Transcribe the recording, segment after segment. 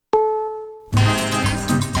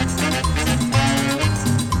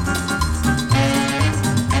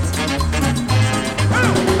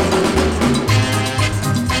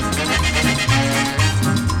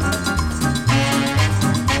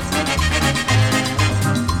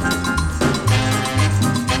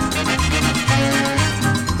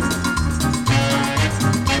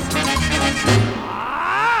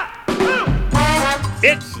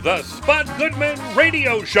the Spud Goodman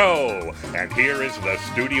Radio Show. And here is the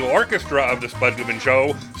studio orchestra of the Spud Goodman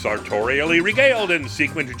Show, sartorially regaled in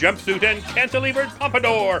sequined jumpsuit and cantilevered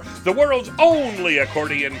pompadour, the world's only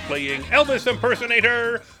accordion-playing Elvis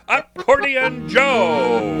impersonator, Accordion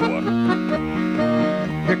Joe.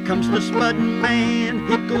 Here comes the Spud Man,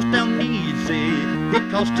 he goes down easy. He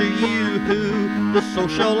calls to you who, the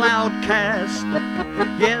social outcast.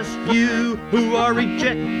 Yes, you who are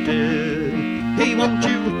rejected. He wants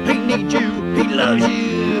you, he needs you, he loves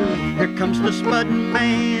you. Here comes the Spud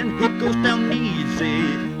Man, he goes down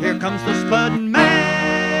easy. Here comes the Spud Man.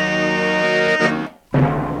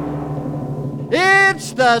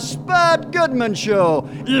 It's the Spud Goodman Show.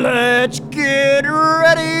 Let's get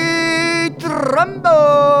ready to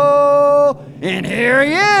rumble. And here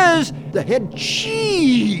he is, the head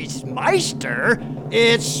cheese meister.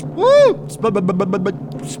 It's Spud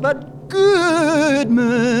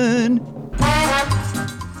Goodman.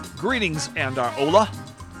 Greetings, Andar Ola.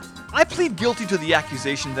 I plead guilty to the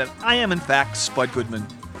accusation that I am in fact Spud Goodman.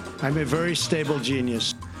 I'm a very stable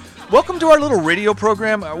genius. Welcome to our little radio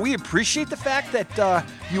program. We appreciate the fact that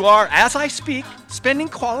you are, as I speak, spending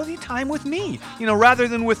quality time with me, rather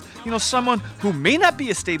than with, someone who may not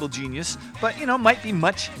be a stable genius, but, might be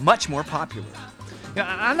much, much more popular.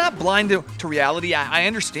 I'm not blind to reality. I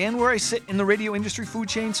understand where I sit in the radio industry food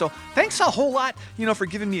chain, so thanks a whole lot, for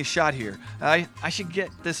giving me a shot here. I should get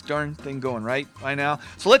this darn thing going right by now.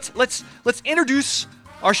 So let's introduce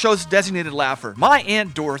our show's designated laugher, my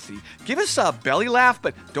Aunt Dorothy. Give us a belly laugh,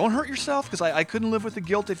 but don't hurt yourself, because I couldn't live with the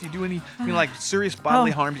guilt if you do any, serious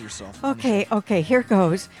bodily harm to yourself. Okay, here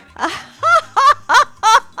goes.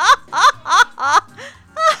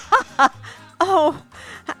 Oh,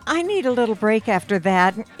 I need a little break after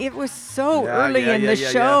that. It was so early in the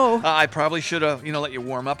show. I probably should have, let you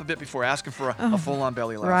warm up a bit before asking for a full-on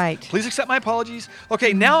belly laugh. Right. Please accept my apologies.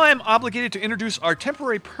 Okay, now I'm obligated to introduce our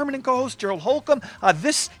temporary permanent co-host, Gerald Holcomb.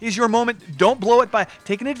 This is your moment. Don't blow it by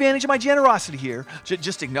taking advantage of my generosity here.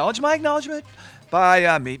 Just acknowledge my acknowledgement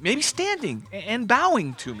by maybe standing and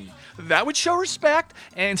bowing to me. That would show respect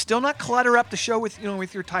and still not clutter up the show with,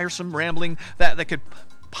 with your tiresome rambling that could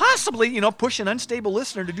possibly, push an unstable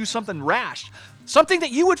listener to do something rash. Something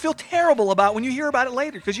that you would feel terrible about when you hear about it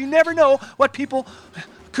later, because you never know what people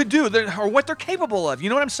could do or what they're capable of. You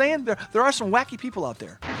know what I'm saying? There are some wacky people out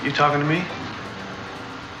there. You talking to me?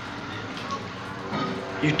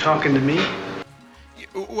 You talking to me?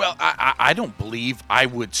 Well, I don't believe I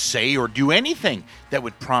would say or do anything that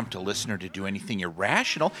would prompt a listener to do anything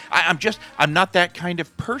irrational. I'm not that kind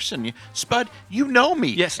of person. Spud, you know me.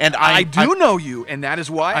 Yes, and I do know you, and that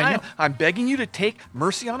is why I know. I'm begging you to take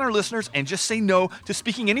mercy on our listeners and just say no to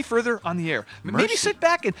speaking any further on the air. Maybe sit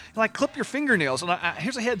back and clip your fingernails. And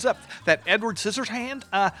here's a heads up: that Edward Scissorhand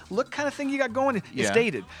look kind of thing you got going is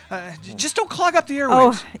dated. Just don't clog up the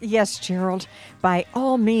airwaves. Oh, yes, Gerald. By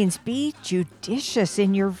all means, be judicious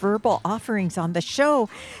in your verbal offerings on the show.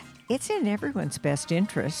 It's in everyone's best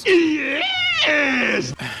interest.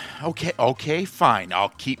 Yes! Okay, fine.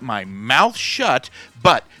 I'll keep my mouth shut,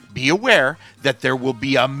 but be aware that there will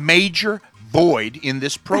be a major void in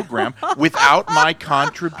this program without my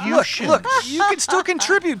contribution. Look, you can still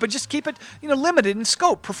contribute, but just keep it, limited in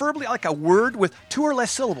scope, preferably like a word with 2 or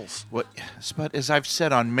less syllables. What, Spud, as I've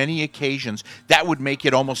said on many occasions, that would make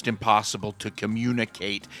it almost impossible to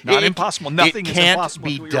communicate. Not impossible. Nothing is impossible.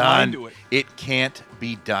 It can't be done. It can't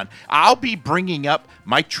be done. I'll be bringing up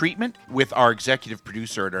my treatment with our executive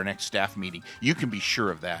producer at our next staff meeting. You can be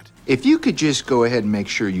sure of that. If you could just go ahead and make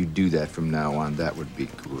sure you do that from now on, that would be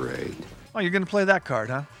great. Oh, you're going to play that card,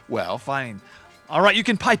 huh? Well, fine. All right, you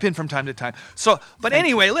can pipe in from time to time.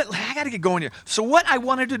 Anyway, I got to get going here. So what I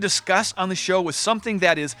wanted to discuss on the show was something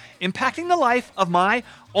that is impacting the life of my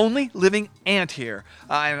only living aunt here.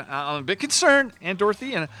 I'm a bit concerned, Aunt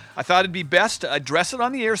Dorothy, and I thought it'd be best to address it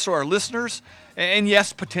on the air so our listeners, and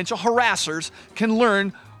yes, potential harassers, can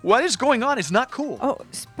learn what is going on is not cool. Oh,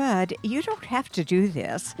 Spud, you don't have to do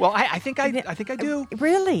this. Well, I think I do.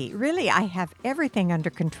 Really, I have everything under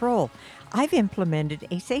control. I've implemented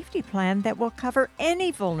a safety plan that will cover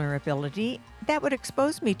any vulnerability that would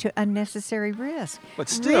expose me to unnecessary risk. But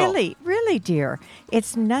still. Really, dear.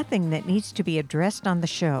 It's nothing that needs to be addressed on the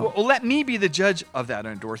show. Well, let me be the judge of that,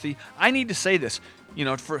 Aunt Dorothy. I need to say this.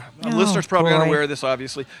 For listeners probably unaware of this,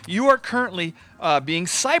 obviously. You are currently being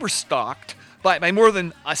cyber-stalked by more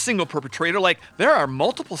than a single perpetrator. Like, there are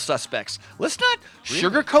multiple suspects. Let's not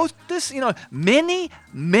sugarcoat this. Many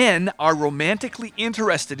men are romantically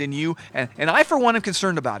interested in you, and I, for one, am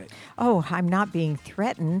concerned about it. Oh, I'm not being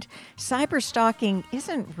threatened. Cyberstalking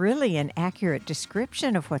isn't really an accurate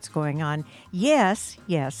description of what's going on. Yes,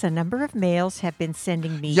 a number of males have been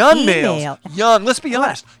sending me Young males. Young, let's be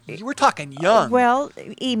honest. We're talking young. Well,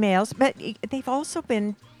 emails, but they've also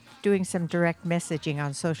been doing some direct messaging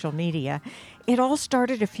on social media. It all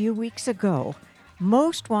started a few weeks ago.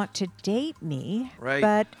 Most want to date me, right,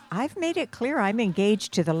 but I've made it clear I'm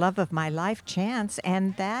engaged to the love of my life, Chance,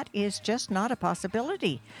 and that is just not a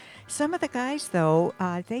possibility. Some of the guys, though,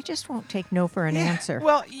 they just won't take no for an answer.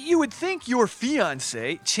 Well, you would think your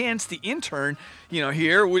fiance, Chance the intern,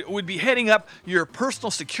 here, would be heading up your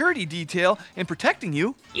personal security detail and protecting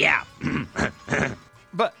you. Yeah.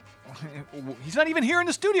 But he's not even here in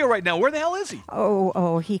the studio right now. Where the hell is he?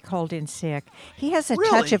 Oh, he called in sick. He has a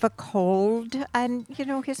touch of a cold, and,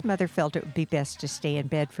 his mother felt it would be best to stay in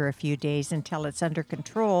bed for a few days until it's under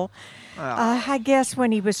control. I guess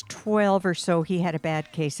when he was 12 or so, he had a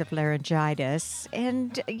bad case of laryngitis,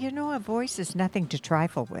 and, a voice is nothing to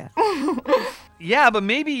trifle with. Yeah, but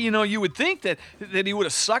maybe, you would think that he would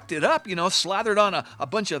have sucked it up, slathered on a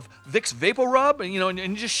bunch of Vicks Vapor Rub,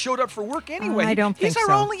 and just showed up for work anyway. I don't think He's our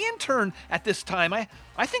so. only intern at this time. I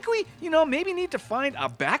think we, maybe need to find a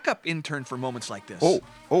backup intern for moments like this.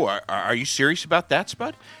 Are you serious about that,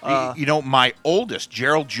 Spud? My oldest,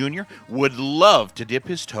 Gerald Jr., would love to dip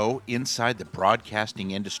his toe inside the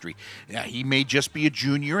broadcasting industry. Now, he may just be a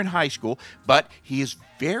junior in high school, but he is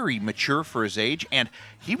very mature for his age, and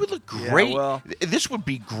he would look great. Yeah, well, this would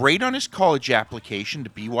be great on his college application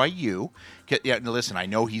to BYU. Yeah, now listen, I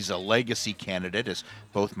know he's a legacy candidate, as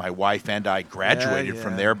both my wife and I graduated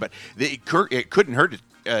from there, but it couldn't hurt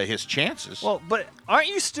his chances. Well, but aren't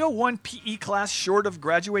you still one PE class short of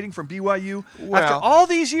graduating from BYU? Well, after all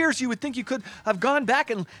these years, you would think you could have gone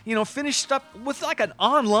back and, finished up with like an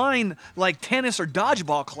online, like tennis or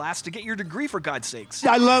dodgeball class to get your degree, for God's sakes.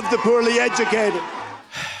 I love the poorly educated.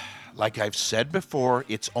 Like I've said before,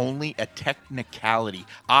 it's only a technicality.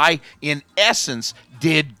 I, in essence,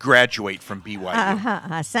 did graduate from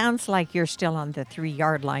BYU. Sounds like you're still on the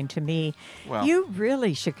 3-yard line to me. Well, you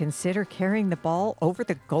really should consider carrying the ball over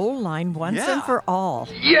the goal line once and for all.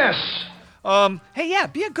 Yes!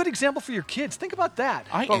 Be a good example for your kids. Think about that.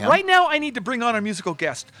 I but am. Right now, I need to bring on our musical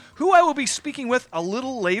guest, who I will be speaking with a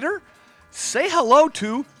little later. Say hello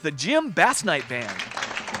to the Jim Bass Night Band.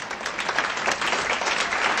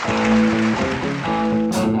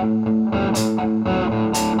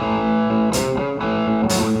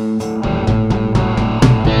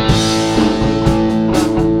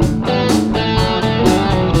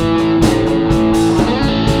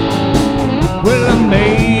 Well, I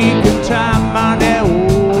make a time on that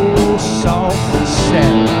old salt and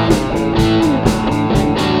salad.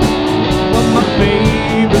 Well, my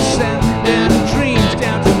baby's sending dreams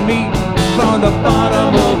down to me from the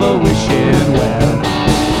bottom of a wishing well.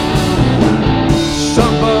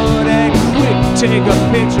 Somebody quick, take a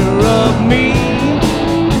picture of me.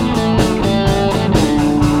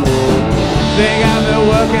 They got me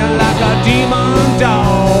working like a demon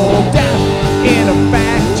dog down in a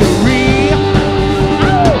factory.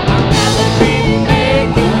 I'd rather be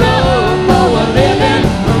making love for a living.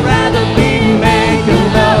 I'd rather be making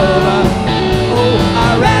love. Oh,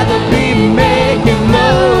 I'd rather be making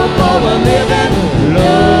love for a living.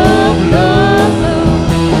 Love, love,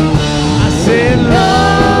 love. I said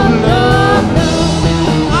love, love, love.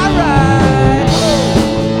 All right.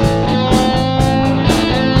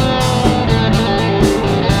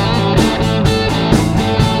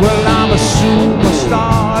 Well, I'm a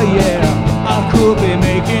superstar, yeah. I could be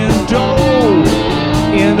making dough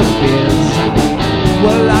in the biz.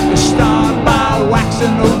 Well, I could start by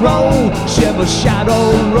waxing the road, Chevy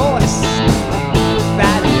Shadow Royce.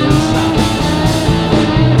 That is.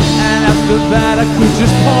 And after that, I could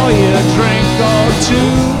just pour you a drink or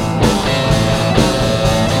two.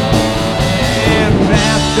 And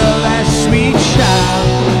after that sweet shot,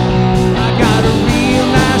 I got a real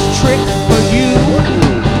nice trick for you.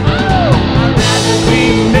 I'd rather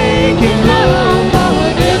be making love for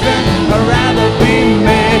a living. I'd rather be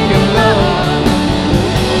making love.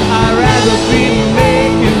 I'd rather be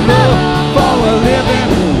making love for a living.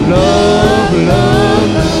 Love,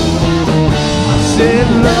 love, love. I said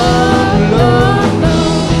love, love,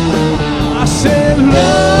 love. I said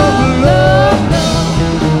love, love, love.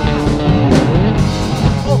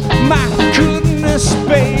 Oh, my goodness,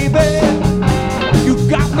 baby, you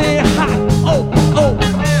got me hot. Oh, oh,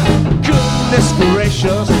 goodness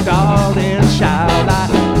gracious, darling child, I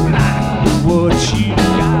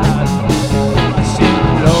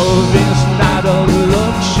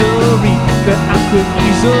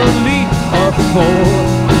easily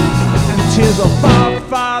afford. And 'tis a far,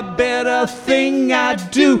 far better thing I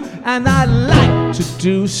do, and I'd like to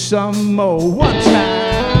do some more one time.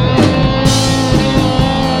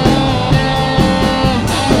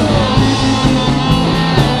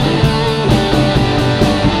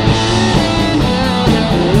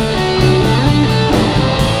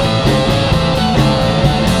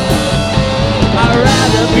 I'd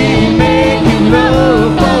rather be making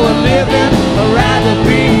love for a living. I'd rather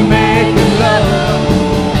be making love.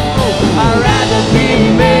 I'd rather be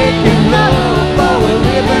making love for a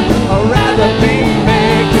living. I'd rather be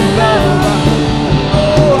making love.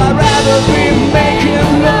 Oh, I'd rather be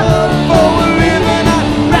making love for a living. I'd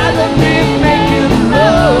rather be making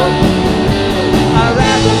love. I'd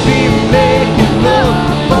rather be making love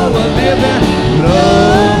for a living.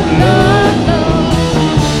 Love, love, love.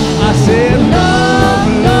 I said love,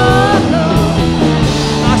 love, love.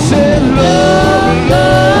 I said love,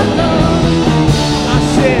 love, love. I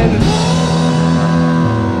said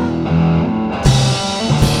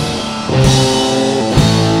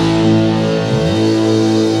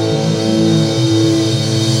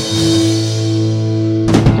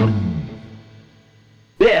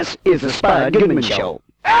This is the Spud Goodman Show.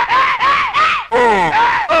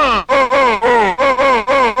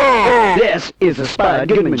 This is the Spud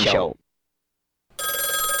Goodman Show.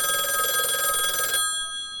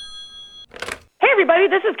 Hey everybody,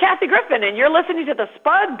 this is Kathy Griffin, and you're listening to the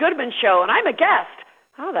Spud Goodman Show, and I'm a guest.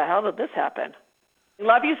 How the hell did this happen?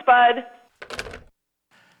 Love you, Spud.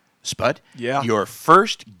 Spud, Yeah. your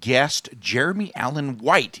first guest, Jeremy Allen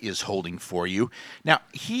White, is holding for you. Now,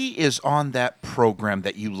 he is on that program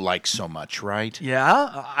that you like so much, right?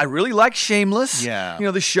 Yeah, I really like Shameless. Yeah. You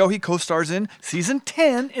know, the show he co-stars in. Season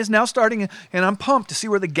 10 is now starting, and I'm pumped to see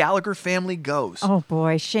where the Gallagher family goes. Oh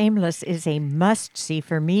boy, Shameless is a must-see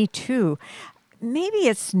for me too. Maybe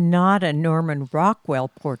it's not a Norman Rockwell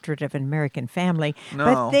portrait of an American family, No.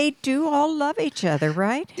 but they do all love each other,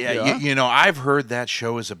 right? Yeah, you know, I've heard that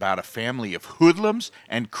show is about a family of hoodlums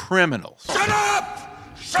and criminals. Shut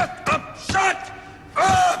up! Shut up! Shut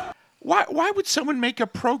up! Why would someone make a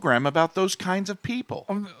program about those kinds of people?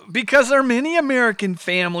 Because there are many American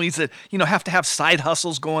families that, you know, have to have side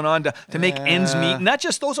hustles going on to make ends meet. Not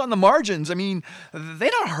just those on the margins. I mean, they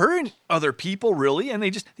don't hurt other people, really, and they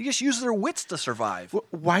just use their wits to survive.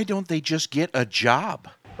 Why don't they just get a job?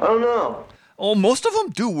 I don't know. Oh, most of them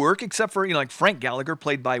do work, except for, you know, like Frank Gallagher,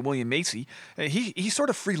 played by William Macy. He sort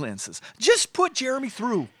of freelances. Just put Jeremy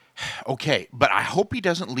through. Okay, but I hope he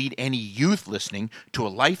doesn't lead any youth listening to a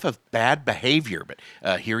life of bad behavior. But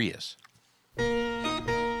here he is.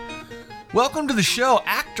 Welcome to the show,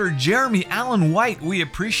 actor Jeremy Allen White. We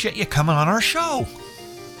appreciate you coming on our show.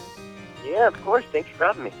 Yeah, of course. Thanks for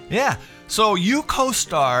having me. Yeah, so you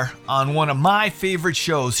co-star on one of my favorite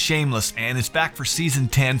shows, Shameless, and it's back for season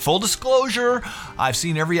 10. Full disclosure, I've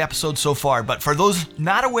seen every episode so far, but for those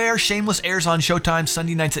not aware, Shameless airs on Showtime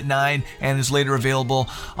Sunday nights at 9 and is later available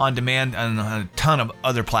on demand on a ton of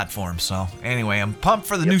other platforms. So anyway, I'm pumped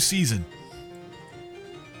for the new season.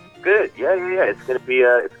 Good. Yeah. It's gonna be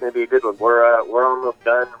a good one. We're almost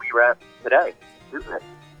done. We wrap today, isn't it?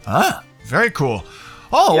 Ah, very cool.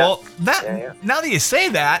 Oh, Yeah. well, now that you say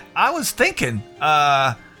that, I was thinking,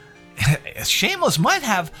 Shameless might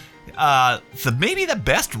have maybe the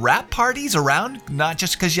best rap parties around, not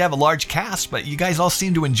just because you have a large cast, but you guys all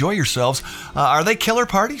seem to enjoy yourselves. Are they killer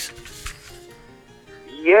parties?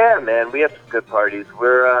 Yeah, man. We have some good parties.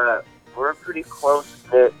 We're a pretty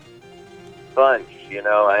close-knit bunch, you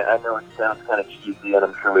know. I know it sounds kind of cheesy, and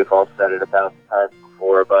I'm sure we've all said it about times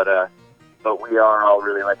before, but we are all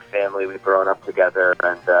really like family. We've grown up together,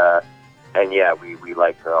 and yeah, we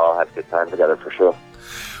like to all have a good time together for sure.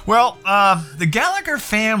 Well, the Gallagher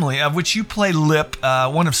family, of which you play Lip,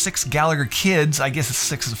 one of 6 Gallagher kids, I guess it's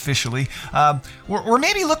 6 officially, were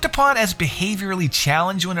maybe looked upon as behaviorally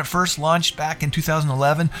challenged when it first launched back in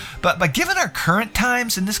 2011. But given our current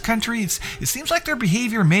times in this country, it seems like their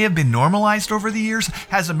behavior may have been normalized over the years.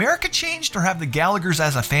 Has America changed, or have the Gallaghers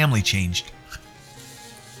as a family changed?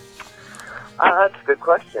 That's a good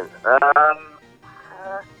question.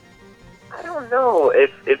 I don't know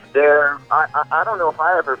if they're. I don't know if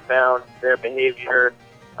I ever found their behavior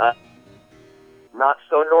not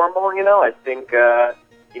so normal. You know, I think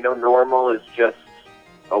normal is just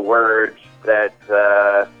a word that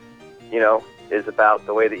is about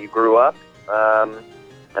the way that you grew up,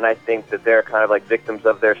 and I think that they're kind of like victims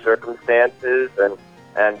of their circumstances,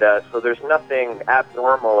 and so there's nothing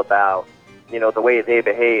abnormal about the way they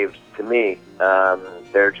behaved to me.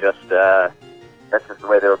 They're just that's just the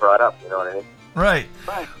way they were brought up. You know what I mean? Right.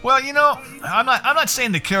 Well, you know, I'm not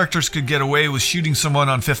saying the characters could get away with shooting someone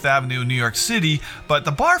on Fifth Avenue in New York City, but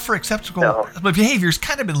the bar for acceptable behavior's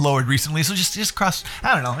kind of been lowered recently, so just cross.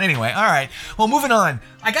 I don't know. Anyway, all right. Well, moving on.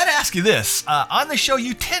 I got to ask you this. On the show,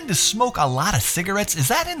 you tend to smoke a lot of cigarettes. Is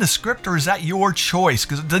that in the script, or is that your choice?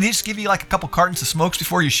 Because did they just give you like a couple cartons of smokes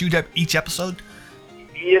before you shoot up each episode?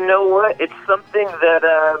 You know what? It's something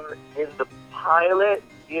that in the pilot,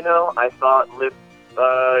 you know, I thought Lip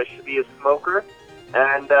should be a smoker,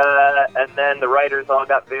 and then the writers all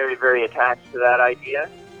got very, very attached to that idea.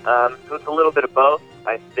 So it's a little bit of both.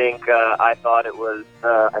 I think I thought it was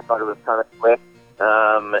kind of Lip,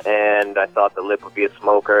 and I thought that Lip would be a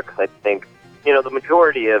smoker because I think, you know, the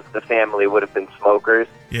majority of the family would have been smokers.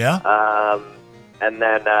 Yeah. And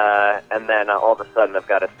then all of a sudden I've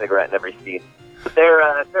got a cigarette in every scene. But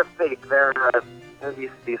they're fake. They're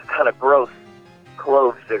these kind of gross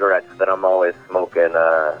clove cigarettes that I'm always smoking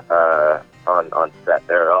on set.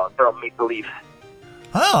 They're all make-believe.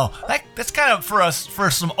 Oh, that's kind of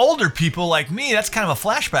for some older people like me. That's kind of a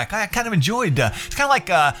flashback. I kind of enjoyed. It's kind of like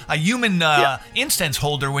a human incense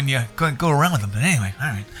holder when you go around with them. But anyway, all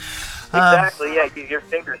right. Exactly. Yeah, your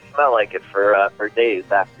fingers smell like it for days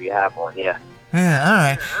after you have one. Yeah. Yeah, all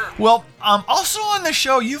right. Well, also on the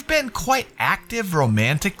show, you've been quite active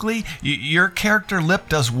romantically. Your character Lip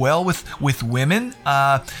does well with women.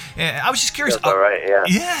 I was just curious. That's all right.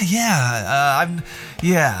 Yeah.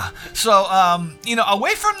 Yeah. So, you know,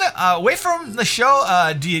 away from the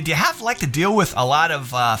show, do you have like to deal with a lot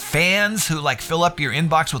of fans who like fill up your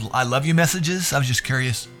inbox with "I love you" messages? I was just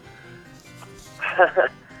curious.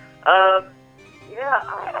 Yeah,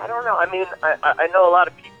 I don't know. I mean, I know a lot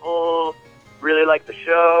of people really like the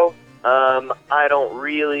show. I don't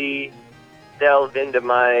really delve into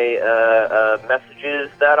my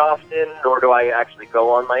messages that often, nor do I actually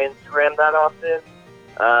go on my Instagram that often.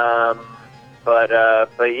 But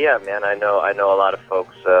yeah, man, I know a lot of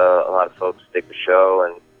folks. A lot of folks dig the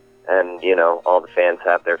show, and you know, all the fans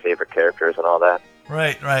have their favorite characters and all that.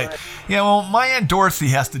 Right. Yeah, well, my Aunt Dorothy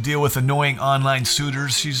has to deal with annoying online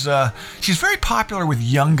suitors. She's very popular with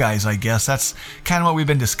young guys, I guess. That's kind of what we've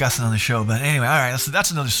been discussing on the show. But anyway, all right,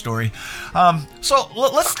 that's another story. So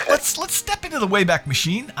let's step into the Wayback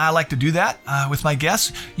Machine. I like to do that with my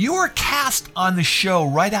guests. You were cast on the show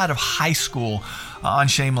right out of high school on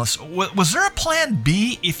Shameless. Was there a plan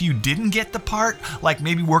B if you didn't get the part, like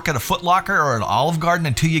maybe work at a Foot Locker or an Olive Garden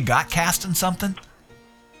until you got cast in something?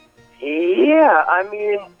 Yeah, I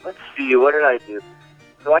mean, let's see, what did I do?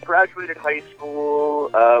 So I graduated high school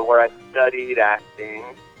where I studied acting,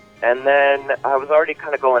 and then I was already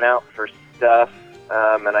kind of going out for stuff,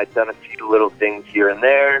 and I'd done a few little things here and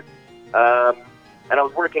there, and I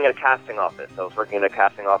was working at a casting office. I was working in a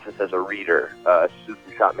casting office as a reader, suit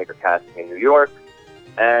and shot maker casting in New York,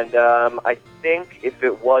 and I think if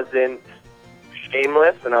it wasn't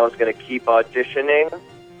Shameless and I was going to keep auditioning,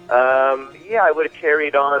 yeah, I would have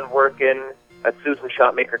carried on working at Susan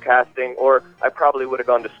Shotmaker Casting, or I probably would have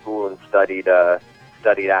gone to school and studied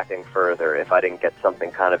acting further if I didn't get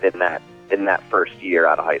something kind of in that first year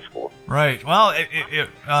out of high school. Right. Well, it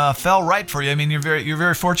fell right for you. I mean, you're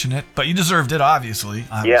very fortunate, but you deserved it, obviously.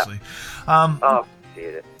 Yeah.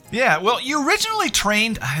 Appreciate it. Yeah, well, you originally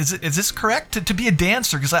trained, is this correct, to be a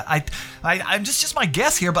dancer? Because I'm just my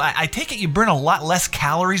guess here, but I take it you burn a lot less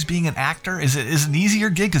calories being an actor. Is it an easier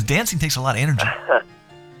gig? Because dancing takes a lot of energy.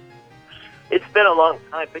 It's been a long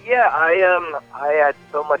time, but yeah, I had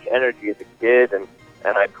so much energy as a kid, and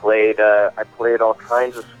I played all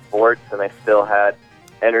kinds of sports, and I still had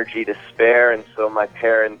energy to spare, and so my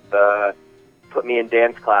parents put me in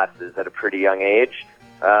dance classes at a pretty young age.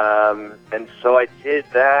 And so I did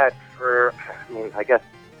that for, I guess,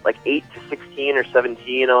 like 8 to 16 or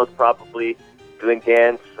 17. I was probably doing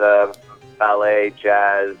dance, ballet,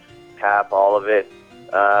 jazz, tap, all of it.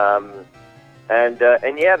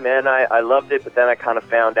 And yeah, man, I loved it, but then I kind of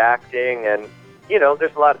found acting, and, you know,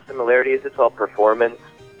 there's a lot of similarities. It's all performance.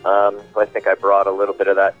 So I think I brought a little bit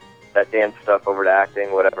of that dance stuff over to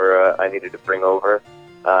acting, whatever I needed to bring over.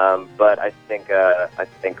 But I think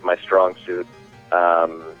my strong suit,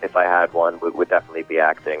 if I had one, would definitely be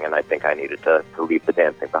acting, and I think I needed to leave the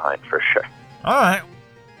dancing behind for sure. All right.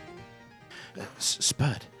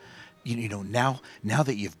 Spud, you know, now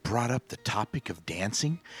that you've brought up the topic of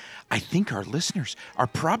dancing, I think our listeners are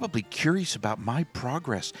probably curious about my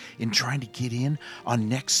progress in trying to get in on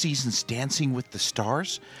next season's Dancing with the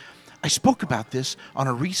Stars. I spoke about this on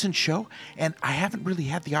a recent show, and I haven't really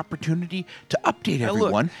had the opportunity to update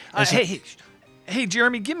everyone. Hey,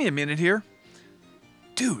 Jeremy, give me a minute here.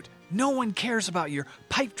 Dude, No one cares about your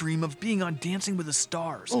pipe dream of being on Dancing with the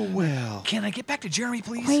Stars. Oh, well. Can I get back to Jeremy,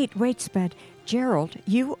 please? Wait, Spud. Gerald,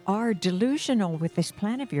 you are delusional with this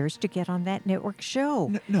plan of yours to get on that network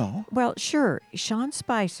show. No. Well, sure, Sean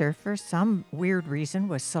Spicer, for some weird reason,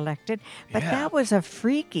 was selected, but Yeah. that was a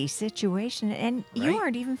freaky situation, and you Right?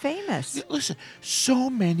 aren't even famous. Listen,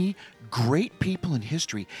 so many great people in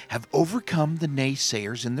history have overcome the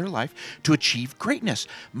naysayers in their life to achieve greatness.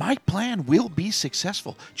 My plan will be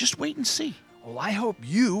successful. Just wait and see. Well, I hope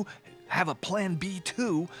you have a plan B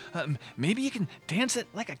too. Maybe you can dance at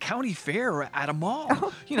like a county fair or at a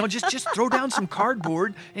mall. You know, just throw down some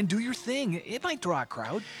cardboard and do your thing. It might draw a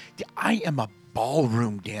crowd. I am a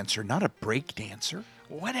ballroom dancer, not a break dancer.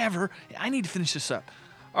 Whatever. I need to finish this up.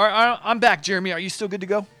 All right, I'm back, Jeremy. Are you still good to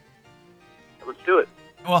go? Let's do it.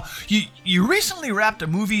 Well, you recently wrapped a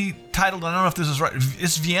movie titled, I don't know if this is right,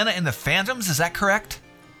 It's Vienna and the Phantoms, is that correct?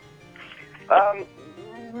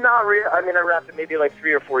 Not really. I mean, I wrapped it maybe like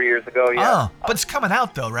 3 or 4 years ago. Yeah. Oh, but it's coming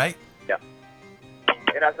out though, right? Yeah.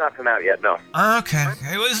 It has not come out yet. No. Okay.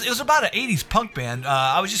 It was about an 80s punk band.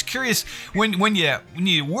 I was just curious when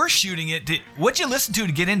you were shooting it, what'd you listen to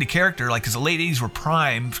get into character? Like, because the late 80s were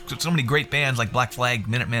prime. So many great bands like Black Flag,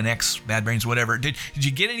 Minutemen X, Bad Brains, whatever. Did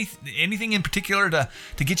you get anything in particular to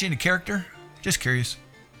get you into character? Just curious.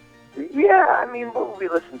 Yeah, I mean, what would we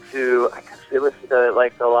listen to? I guess we listened to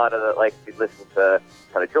like a lot of we listened to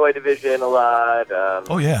kind of Joy Division a lot.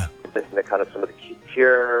 Oh yeah. Listen to kind of some of the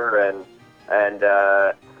Cure and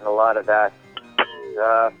a lot of that.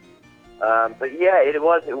 But yeah, it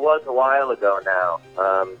was a while ago now.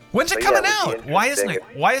 When's it coming out? Why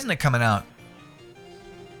isn't it coming out?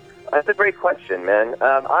 That's a great question, man.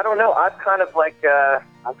 I don't know. I've kind of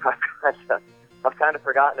I've kind of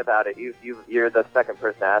forgotten about it. You're the second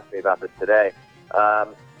person to ask me about this today.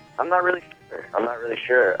 I'm not really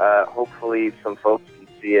sure. Hopefully, some folks can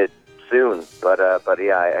see it soon. But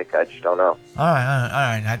yeah, I just don't know. All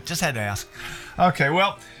right. I just had to ask. Okay,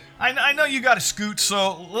 well, I know you got to scoot,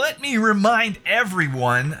 so let me remind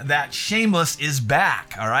everyone that Shameless is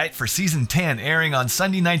back, all right, for season 10, airing on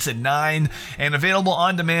Sunday nights at 9 and available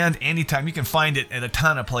on demand anytime. You can find it at a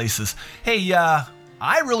ton of places. Hey,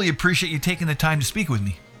 I really appreciate you taking the time to speak with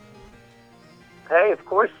me. Hey, of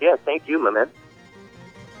course, yeah. Thank you, my man.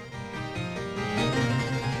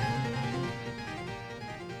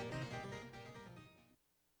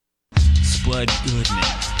 Spud Goodman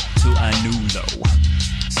to a new low.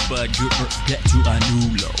 Spud Goodman get to a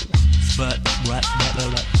new low. Spud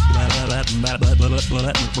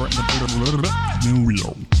new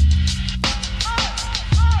low.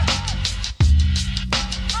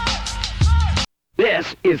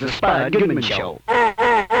 This is the Spud Goodman Show.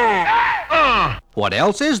 What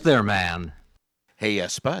else is there, man? Hey,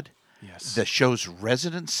 Spud. Yes. The show's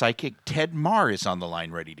resident psychic, Ted Marr, is on the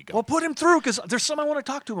line ready to go. Well, put him through, because there's something I want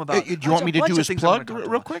to talk to him about. Do you want me to do his plug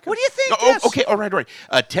real quick? What do you think? Oh, Yes. okay. All right.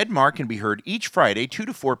 Ted Marr can be heard each Friday, 2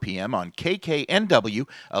 to 4 p.m. on KKNW,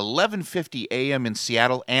 1150 a.m. in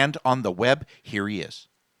Seattle, and on the web. Here he is.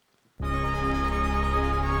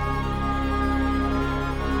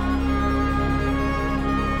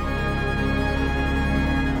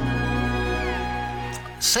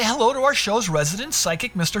 Say hello to our show's resident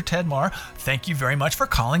psychic, Mr. Ted Marr. Thank you very much for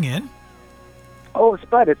calling in. Oh,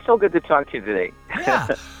 Spud, it's so good to talk to you today. Yeah.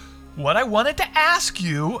 What I wanted to ask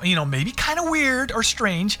you, maybe kind of weird or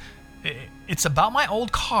strange, it's about my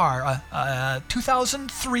old car, a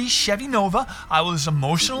 2003 Chevy Nova. I was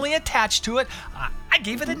emotionally attached to it. I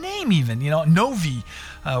gave it a name even, Novi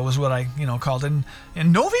was what I, called it.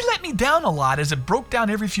 And Novi let me down a lot as it broke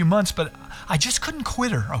down every few months, but I just couldn't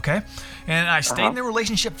quit her, okay? And I stayed in the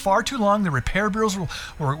relationship far too long. The repair bills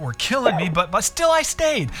were killing me, but still I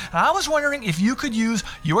stayed. And I was wondering if you could use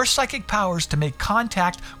your psychic powers to make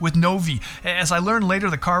contact with Novi. As I learned later,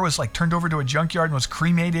 the car was turned over to a junkyard and was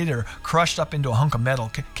cremated or crushed up into a hunk of metal.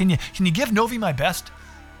 Can you give Novi my best?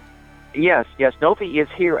 Yes, Novi is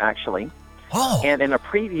here, actually. Oh. And in a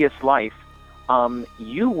previous life,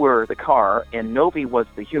 you were the car and Novi was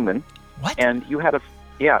the human. What? And you had a...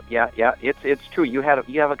 Yeah. It's true. You have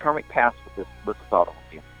a karmic past with this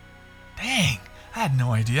automobile. Dang, I had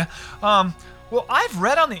no idea. Well, I've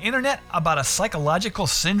read on the internet about a psychological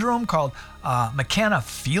syndrome called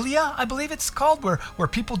mechanophilia, I believe it's called, where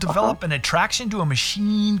people develop an attraction to a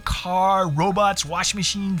machine, car, robots, washing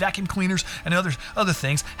machine, vacuum cleaners, and other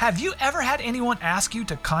things. Have you ever had anyone ask you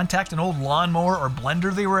to contact an old lawnmower or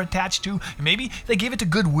blender they were attached to? Maybe they gave it to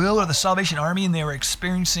Goodwill or the Salvation Army and they were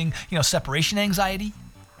experiencing, separation anxiety?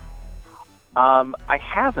 I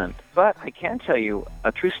haven't, but I can tell you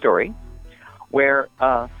a true story where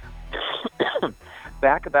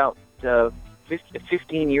back about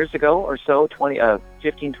 15 years ago or so,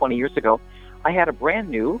 15, 20 years ago, I had a brand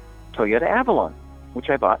new Toyota Avalon, which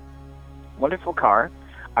I bought. Wonderful car.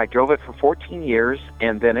 I drove it for 14 years,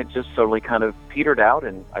 and then it just slowly kind of petered out,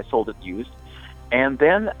 and I sold it used. And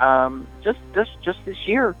then just this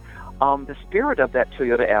year, the spirit of that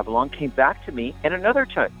Toyota Avalon came back to me in another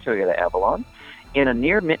Toyota Avalon in a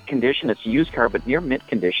near mint condition. It's a used car, but near mint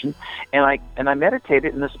condition. And I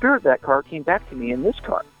meditated, and the spirit of that car came back to me in this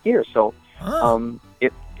car here. So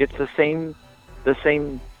it's the same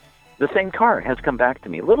car has come back to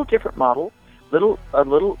me. A little different model, a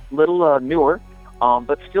little newer,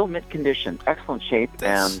 but still mint condition, excellent shape,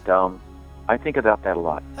 and I think about that a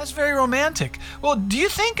lot. That's very romantic. Well, do you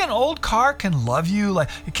think an old car can love you? Like,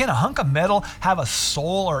 can a hunk of metal have a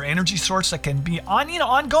soul or energy source that can be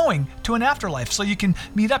ongoing to an afterlife, so you can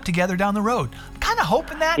meet up together down the road? I'm kind of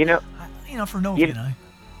hoping that. For Novi and I.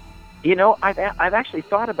 I've actually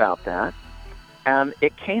thought about that, and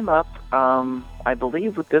it came up, I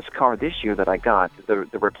believe, with this car this year that I got, the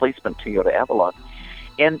replacement Toyota Avalon.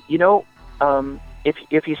 And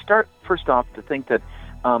if you start first off to think that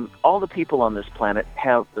all the people on this planet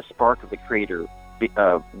have the spark of the Creator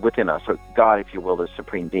within us, or God, if you will, the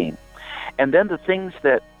Supreme Being. And then the things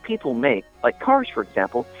that people make, like cars, for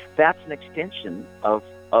example, that's an extension of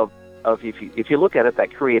if you look at it,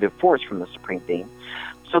 that creative force from the Supreme Being.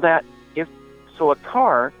 So that a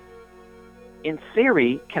car, in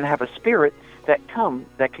theory, can have a spirit that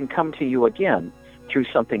can come to you again through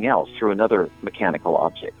something else, through another mechanical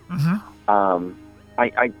object. Mm-hmm.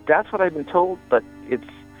 That's what I've been told, but it's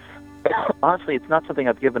honestly, it's not something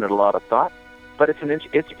I've given it a lot of thought. But it's an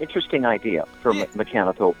interesting idea for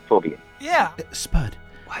mechanophobia. Yeah, Spud.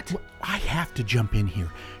 What? I have to jump in here.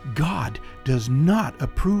 God does not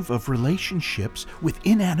approve of relationships with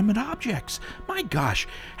inanimate objects. My gosh,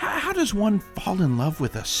 how does one fall in love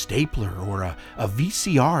with a stapler or a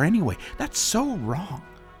VCR anyway? That's so wrong.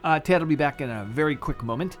 Ted will be back in a very quick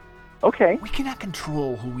moment. Okay. We cannot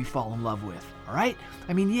control who we fall in love with, all right?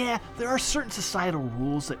 I mean, yeah, there are certain societal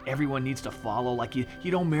rules that everyone needs to follow, like you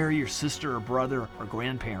don't marry your sister or brother or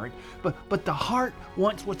grandparent, but the heart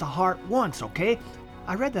wants what the heart wants, okay?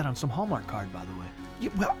 I read that on some Hallmark card, by the way. Yeah,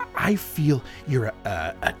 well, I feel your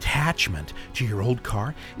attachment to your old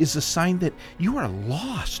car is a sign that you are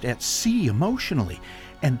lost at sea emotionally.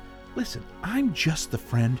 And listen, I'm just the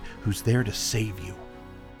friend who's there to save you.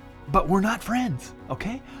 But we're not friends,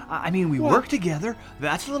 okay? I mean, we work together.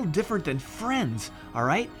 That's a little different than friends, all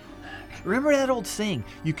right? Remember that old saying,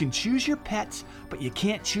 you can choose your pets, but you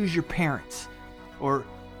can't choose your parents. Or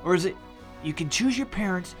is it, you can choose your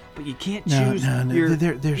parents, but you can't choose your...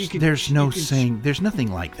 There's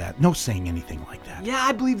nothing like that. No saying anything like that. Yeah,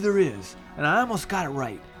 I believe there is. And I almost got it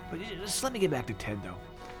right. But just let me get back to Ted, though.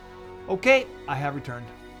 Okay, I have returned.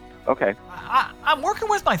 Okay. I'm working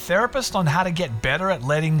with my therapist on how to get better at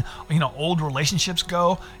letting old relationships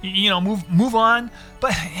go, move on.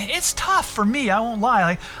 But it's tough for me. I won't lie.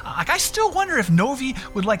 Like I still wonder if Novi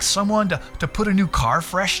would like someone to put a new car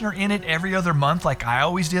freshener in it every other month, like I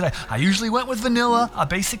always did. I usually went with vanilla, a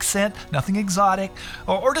basic scent, nothing exotic.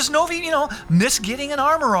 Or does Novi, miss getting an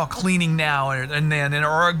Armor All cleaning now and then,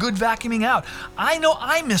 or a good vacuuming out? I know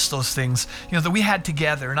I miss those things, that we had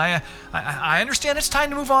together, and I understand it's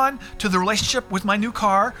time to move on to the relationship with my new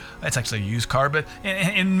car. It's actually a used car, but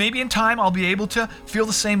and maybe in time I'll be able to feel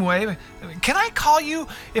the same way. Can I call you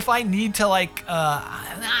if I need to, I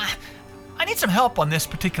need some help on this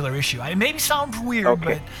particular issue? It maybe sounds weird,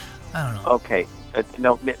 but I don't know. Okay.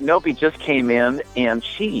 Novi just came in, and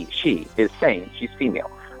she is saying, she's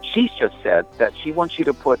female, she's just said that she wants you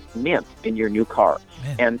to put mint in your new car.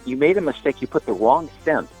 Mint. And you made a mistake. You put the wrong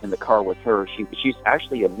scent in the car with her. She's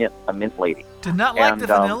actually a mint lady. Did not like the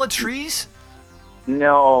vanilla trees?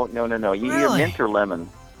 No. You're Really? mint or lemon.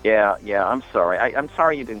 Yeah. I'm sorry. I'm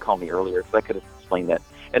sorry you didn't call me earlier, because I could have explained that.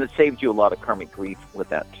 And it saved you a lot of karmic grief with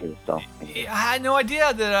that, too. So I had no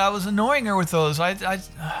idea that I was annoying her with those. Okay,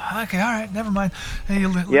 all right, never mind. Hey, you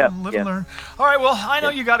live and learn. All right, well, I know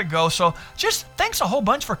you got to go, so just thanks a whole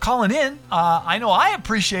bunch for calling in. I know I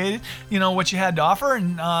appreciated, what you had to offer,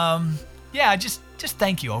 and just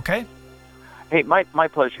thank you, okay? Hey, my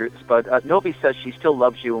pleasure, Spud. Novi says she still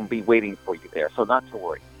loves you and will be waiting for you there, so not to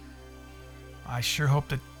worry. I sure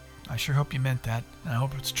hope you meant that, and I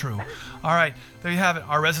hope it's true. All right, there you have it,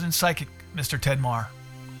 our resident psychic, Mr. Ted Marr.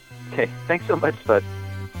 Okay, thanks so much, Spud.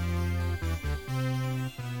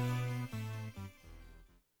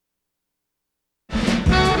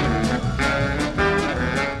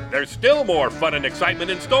 There's still more fun and excitement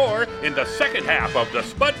in store in the second half of the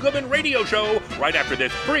Spud Goodman Radio Show right after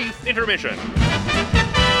this brief intermission.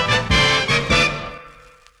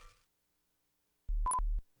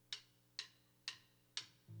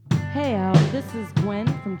 this is Gwen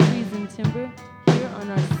from Trees and Timber here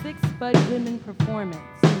on our 6th Spud Goodman performance.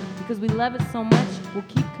 Because we love it so much, we'll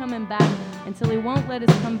keep coming back until he won't let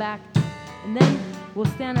us come back. And then we'll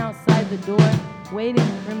stand outside the door waiting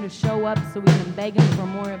for him to show up so we can beg him for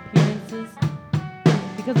more appearances.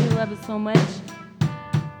 Because we love it so much.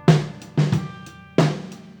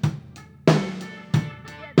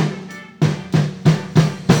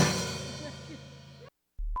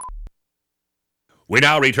 We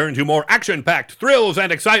now return to more action-packed thrills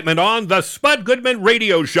and excitement on the Spud Goodman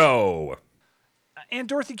Radio Show. And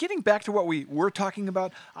Dorothy, getting back to what we were talking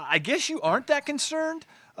about, I guess you aren't that concerned.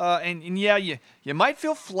 And yeah, you might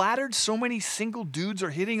feel flattered so many single dudes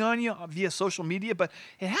are hitting on you via social media, but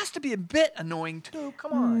it has to be a bit annoying too.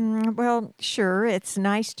 Come on. Well, sure, it's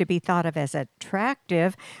nice to be thought of as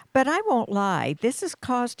attractive, but I won't lie. This has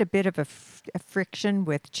caused a bit of a friction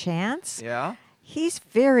with Chance. Yeah? He's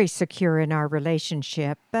very secure in our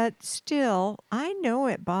relationship, but still, I know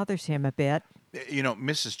it bothers him a bit. You know,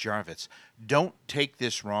 Mrs. Jarvitz, don't take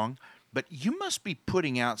this wrong, but you must be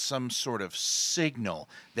putting out some sort of signal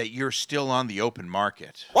that you're still on the open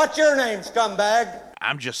market. What's your name, scumbag?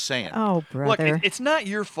 I'm just saying. Oh, brother. Look, it's not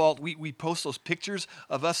your fault. We post those pictures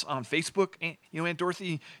of us on Facebook. And, Aunt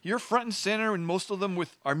Dorothy, you're front and center, and most of them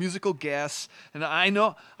with our musical guests. And I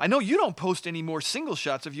know you don't post any more single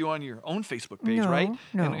shots of you on your own Facebook page, right?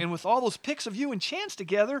 No. And with all those pics of you and Chance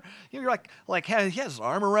together, you're like he has his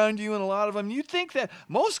arm around you and a lot of them. You'd think that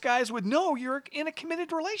most guys would know you're in a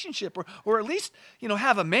committed relationship, or at least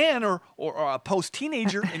have a man or a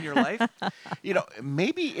post-teenager in your life.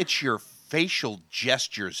 Maybe it's your facial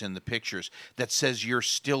gestures in the pictures that says you're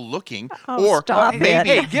still looking. Or stop maybe,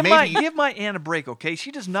 it. Hey, give my Ann a break, okay?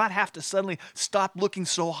 She does not have to suddenly stop looking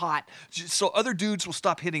so hot so other dudes will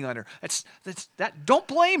stop hitting on her. Don't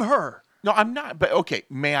blame her. No, I'm not. But okay,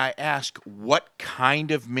 may I ask what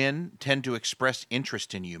kind of men tend to express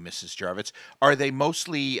interest in you, Mrs. Jarvitz? Are they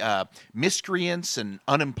mostly miscreants and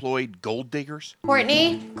unemployed gold diggers?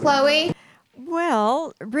 Courtney, Chloe.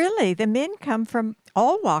 Well, really, the men come from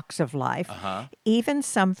all walks of life, even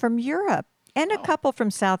some from Europe, and a couple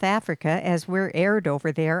from South Africa, as we're aired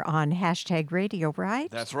over there on #radio,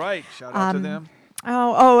 right? That's right. Shout out to them.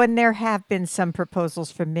 And there have been some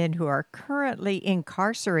proposals from men who are currently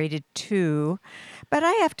incarcerated, too. But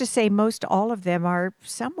I have to say, most all of them are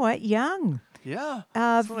somewhat young. Yeah.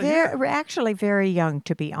 They're actually very young,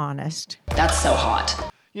 to be honest. That's so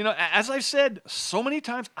hot. As I've said so many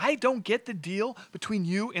times, I don't get the deal between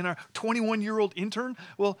you and our 21-year-old intern.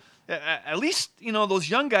 Well, at least, those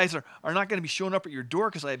young guys are not going to be showing up at your door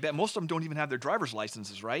because I bet most of them don't even have their driver's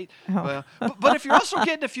licenses, right? Oh. But if you're also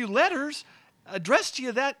getting a few letters addressed to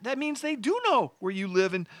you, that means they do know where you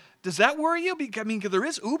live. And does that worry you? I mean, there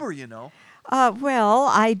is Uber, Well,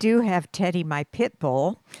 I do have Teddy, my pit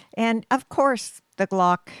bull, and of course the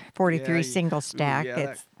Glock 43 single stack.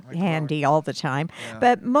 It's handy all the time,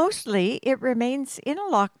 but mostly it remains in a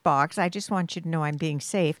lockbox. I just want you to know I'm being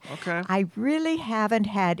safe. Okay. I really haven't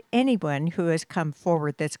had anyone who has come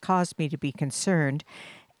forward that's caused me to be concerned,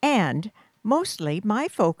 and mostly my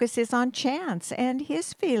focus is on Chance and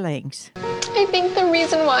his feelings. I think the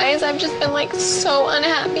reason why is I've just been so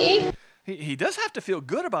unhappy. He does have to feel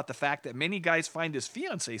good about the fact that many guys find his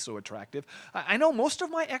fiancée so attractive. I know most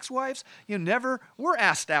of my ex-wives, never were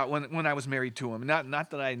asked out when I was married to him.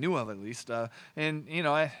 Not that I knew of, at least.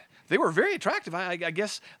 They were very attractive. I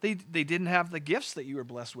guess they didn't have the gifts that you were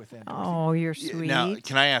blessed with. Oh, you're sweet. Now,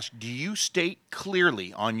 can I ask, do you state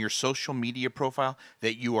clearly on your social media profile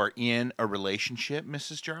that you are in a relationship,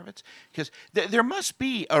 Mrs. Jarvitz? Because there must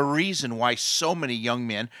be a reason why so many young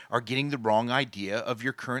men are getting the wrong idea of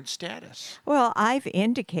your current status. Well, I've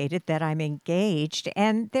indicated that I'm engaged,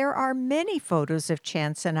 and there are many photos of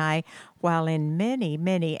Chance and I while in many,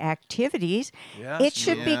 many activities. Yes, it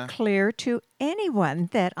should be clear to anyone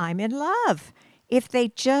that I'm in love if they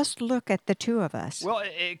just look at the two of us. Well,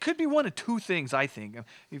 it could be one of two things, I think,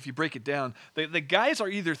 if you break it down. The guys are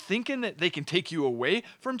either thinking that they can take you away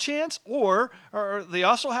from Chance, or they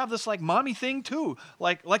also have this mommy thing too,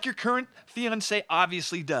 like your current fiancé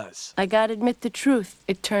obviously does. I gotta admit the truth.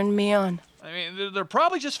 It turned me on. I mean, they're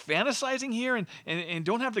probably just fantasizing here and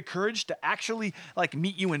don't have the courage to actually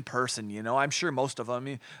meet you in person. I'm sure most of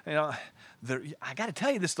them. I got to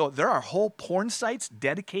tell you this though, there are whole porn sites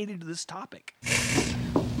dedicated to this topic.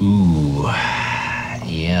 Ooh,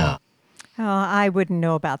 yeah. Oh, I wouldn't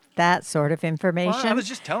know about that sort of information. Well, I was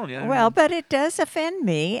just telling you. Well, but it does offend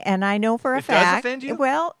me, and I know for a fact. It does offend you?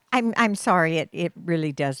 Well, I'm sorry, it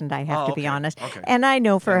really doesn't. I have to be honest. Okay. And I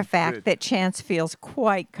know for a fact that Chance feels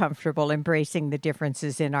quite comfortable embracing the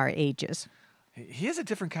differences in our ages. He is a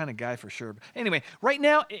different kind of guy for sure. Anyway, right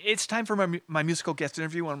now it's time for my musical guest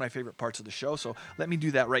interview, one of my favorite parts of the show. So let me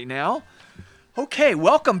do that right now. Okay,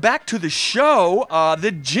 welcome back to the show,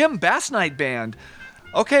 the Jim Bass Night Band.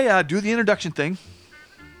 Okay, do the introduction thing.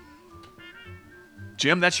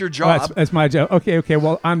 Jim, that's your job. Oh, that's my job. Okay.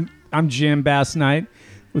 Well, I'm Jim Bass Night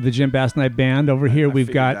with the Jim Bass Night Band. Over here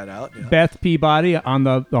we've got Beth Peabody on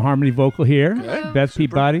the harmony vocal here. Okay, Beth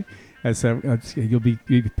Peabody. You'll be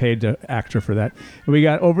paid to actor for that. And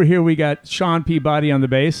we got Sean Peabody on the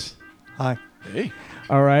bass. Hi. Hey.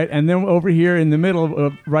 All right, and then over here in the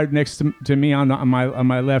middle, right next to me on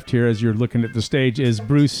my left here, as you're looking at the stage, is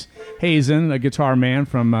Bruce Hazen, a guitar man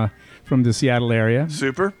from the Seattle area.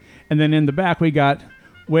 Super. And then in the back we got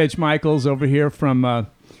Wedge Michaels over here from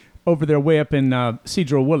over there way up in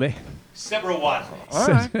Cedro Woolley. Several watts. All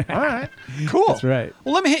right. Cool. That's right.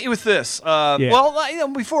 Well, let me hit you with this. Well,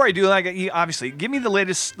 before I do, obviously, give me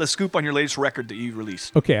the scoop on your latest record that you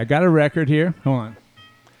released. Okay, I got a record here. Hold on.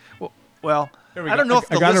 Well, I don't know if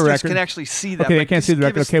the listeners can actually see that. Okay, they can't see the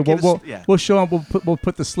record. We'll show them. We'll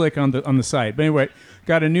put the slick on the site. But anyway,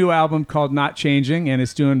 got a new album called Not Changing, and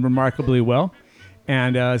it's doing remarkably well,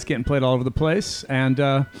 and it's getting played all over the place. And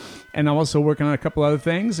I'm also working on a couple other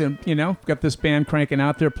things, and got this band cranking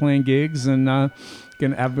out there playing gigs, and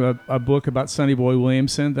gonna have a book about Sonny Boy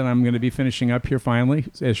Williamson that I'm going to be finishing up here finally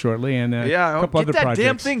shortly, and a couple other projects. Get that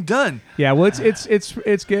damn thing done. Yeah, well,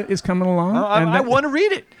 it's coming along. I want to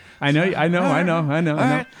read it. I know.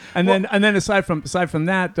 Right. And then aside from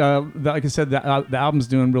that, like I said, the album's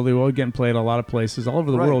doing really well, getting played a lot of places all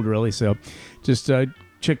over the world, really. So, just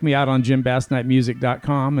check me out on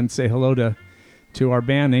JimBassNightMusic.com and say hello to our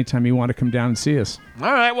band anytime you want to come down and see us.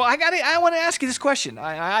 All right. Well, I want to ask you this question.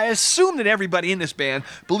 I assume that everybody in this band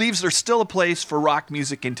believes there's still a place for rock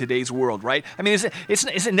music in today's world, right? I mean, is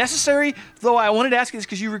it necessary? Though I wanted to ask you this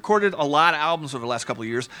because you recorded a lot of albums over the last couple of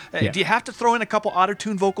years. Do you have to throw in a couple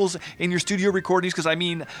auto-tune vocals in your studio recordings? Because I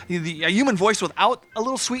mean, a human voice without a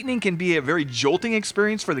little sweetening can be a very jolting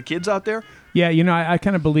experience for the kids out there. Yeah, I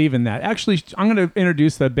kind of believe in that. Actually, I'm going to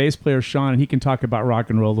introduce the bass player, Sean, and he can talk about rock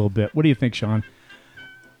and roll a little bit. What do you think, Sean?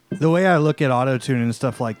 The way I look at auto-tune and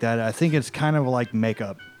stuff like that, I think it's kind of like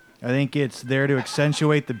makeup. I think it's there to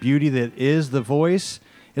accentuate the beauty that is the voice.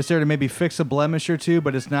 It's there to maybe fix a blemish or two,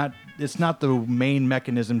 but it's not the main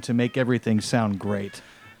mechanism to make everything sound great.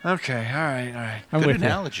 Okay, all right. Good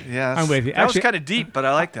analogy. Yeah, I'm with you. That was kind of deep, but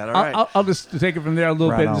I like that. All right. I'll just take it from there a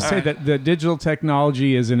little bit and just say that the digital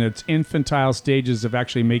technology is in its infantile stages of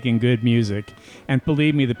actually making good music. And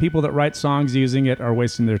believe me, the people that write songs using it are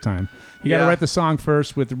wasting their time. You got to write the song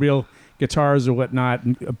first with real guitars or whatnot,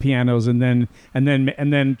 and pianos, and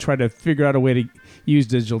then try to figure out a way to use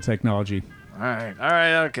digital technology. All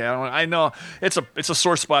right, okay. I know it's a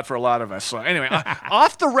sore spot for a lot of us. So anyway,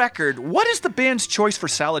 off the record, what is the band's choice for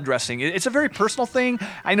salad dressing? It's a very personal thing,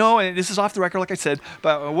 I know, and this is off the record, like I said.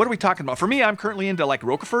 But what are we talking about? For me, I'm currently into like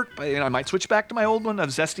Roquefort, but I might switch back to my old one of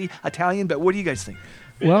zesty Italian. But what do you guys think?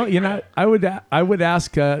 Well, I would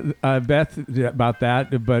ask Beth about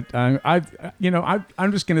that, but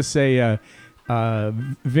I'm just going to say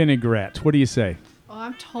vinaigrette. What do you say? Oh,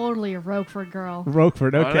 I'm totally a Roquefort girl.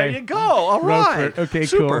 Roquefort, okay. Oh, there you go. All right. Roquefort, okay,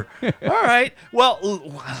 super. Cool. All right. Well,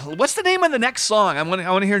 what's the name of the next song? I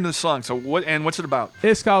want to hear the song. So what's it about?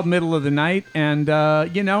 It's called Middle of the Night, and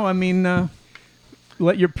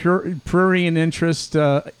let your prurient interest,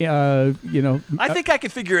 I think I can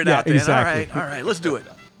figure it out then. Exactly. All right. Let's do it.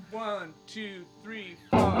 1, 2, 3,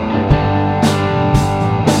 4.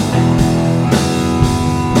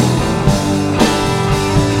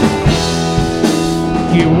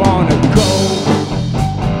 You wanna go,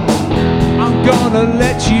 I'm gonna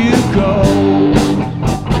let you go.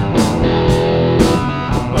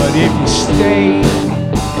 But if you stay,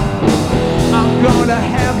 I'm gonna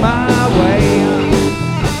have my way.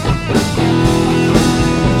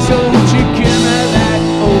 So won't you give me that,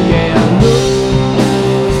 oh yeah, look.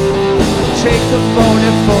 Take the phone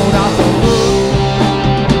off the hook.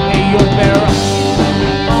 Hey, you're better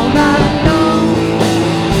all night long,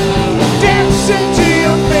 dancing to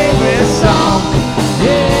your favorite song.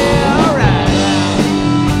 Yeah, alright.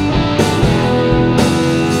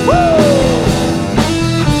 Woo!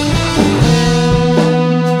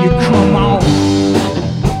 You come on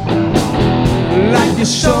like you're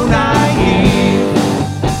so naive,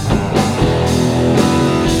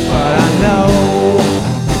 but I know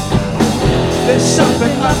there's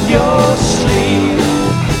something up your sleeve.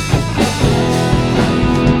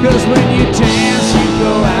 'Cause when you dance, you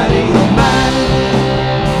go out of your mind.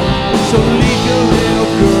 So leave your little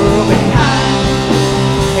girl behind.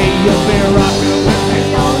 Hey, you'll be rocking with me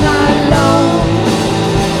all night long,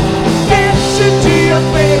 dancing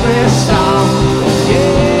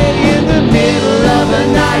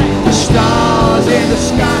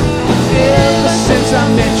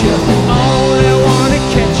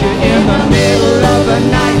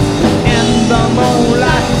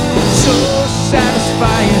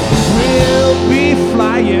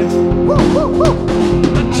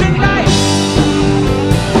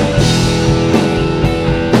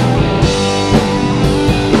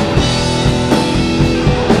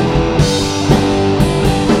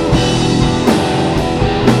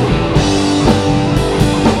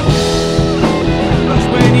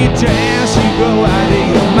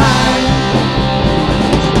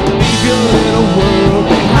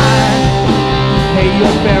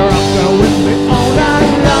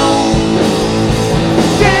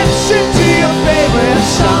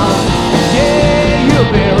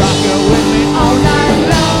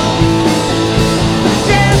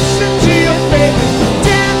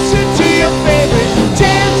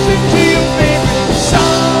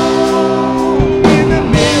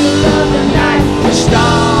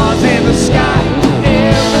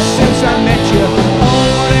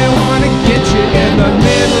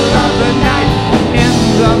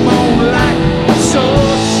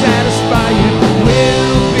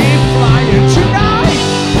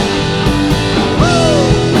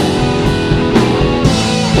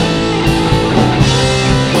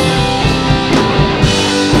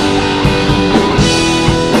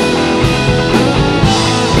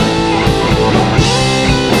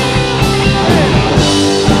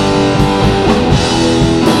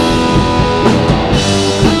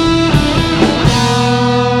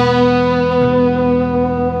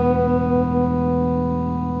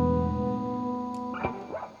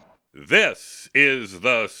This is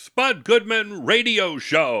the Spud Goodman Radio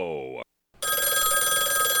Show.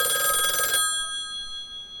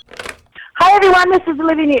 Hi, everyone. This is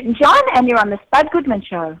Olivia Newton-John, and you're on the Spud Goodman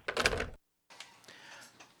Show.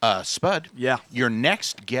 Spud. Yeah. Your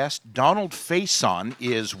next guest, Donald Faison,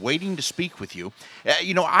 is waiting to speak with you.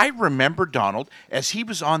 I remember Donald as he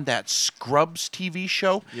was on that Scrubs TV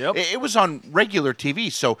show. Yep. It was on regular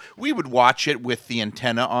TV, so we would watch it with the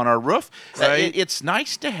antenna on our roof. Right. It's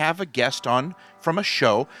nice to have a guest on from a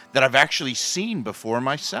show that I've actually seen before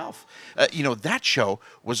myself. That show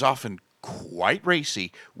was often quite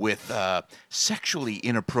racy with sexually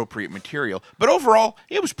inappropriate material, but overall,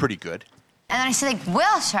 it was pretty good. And then I see, like,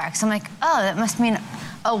 whale sharks. I'm like, oh, that must mean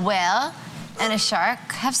a whale and a shark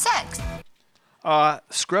have sex.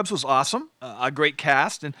 Scrubs was awesome, a great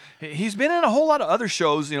cast, and he's been in a whole lot of other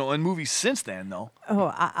shows, and movies since then, though.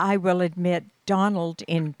 Oh, I will admit, Donald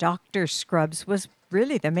in Dr. Scrubs was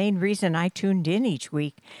really the main reason I tuned in each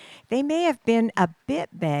week. They may have been a bit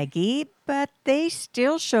baggy, but they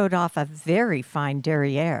still showed off a very fine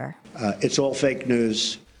derriere. It's all fake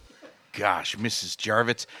news. Gosh, Mrs.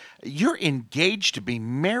 Jarvitz, you're engaged to be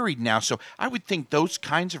married now, so I would think those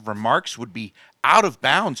kinds of remarks would be out of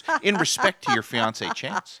bounds in respect to your fiancé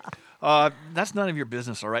Chance. That's none of your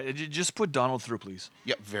business, all right? Just put Donald through, please.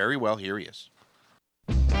 Yep, very well. Here he is.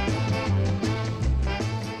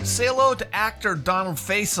 Say hello to actor Donald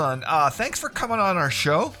Faison. Thanks for coming on our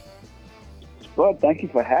show. Well, thank you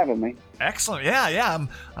for having me. Excellent. Yeah.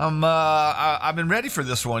 I've been ready for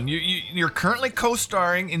this one. You're currently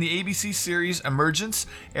co-starring in the ABC series Emergence,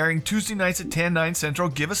 airing Tuesday nights at 10, 9 Central.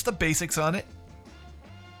 Give us the basics on it.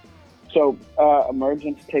 So,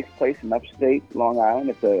 Emergence takes place in upstate Long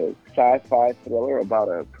Island. It's a sci-fi thriller about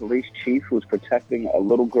a police chief who's protecting a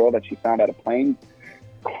little girl that she found at a plane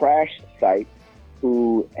crash site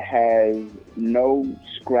who has no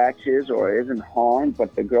scratches or isn't harmed,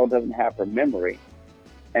 but the girl doesn't have her memory.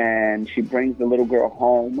 And she brings the little girl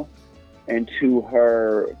home into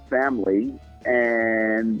her family,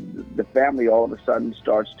 and the family all of a sudden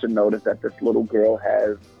starts to notice that this little girl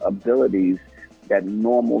has abilities that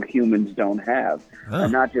normal humans don't have.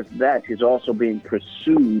 And not just that, she's also being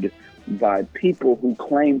pursued by people who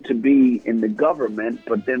claim to be in the government,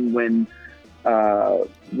 but then when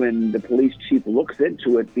the police chief looks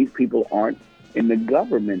into it, these people aren't in the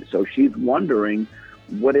government. So she's wondering,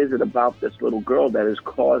 what is it about this little girl that is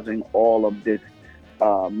causing all of this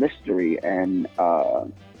mystery and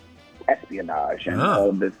espionage and all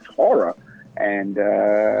of this horror? And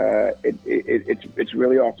it's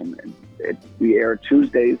really awesome. We air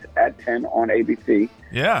Tuesdays at 10 on ABC.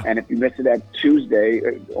 Yeah. And if you miss it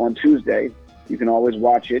on Tuesday, you can always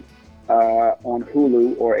watch it on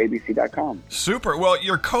Hulu or ABC.com. Super. Well,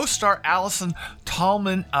 your co-star Allison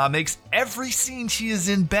Tallman makes every scene she is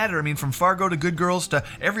in better. I mean, from Fargo to Good Girls to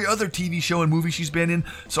every other TV show and movie she's been in.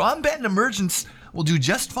 So I'm betting Emergence will do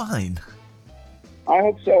just fine. I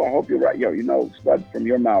hope so. I hope you're right. Spud from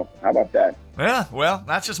your mouth. How about that? Yeah, well,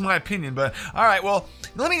 that's just my opinion. But all right, well,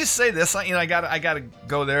 let me just say this. I gotta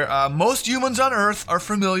go there. Most humans on Earth are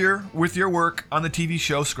familiar with your work on the TV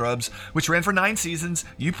show Scrubs, which ran for 9 seasons.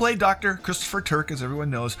 You played Dr. Christopher Turk, as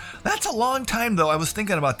everyone knows. That's a long time, though. I was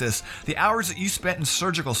thinking about this. The hours that you spent in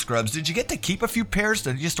surgical scrubs. Did you get to keep a few pairs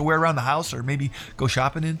just to wear around the house, or maybe go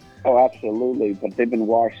shopping in? Oh, absolutely. But they've been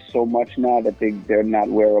washed so much now that they're not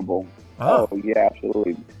wearable. Oh, yeah,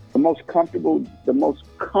 absolutely. The most comfortable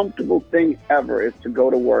thing ever is to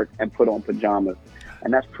go to work and put on pajamas.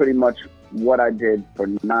 And that's pretty much what I did for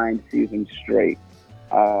 9 seasons straight.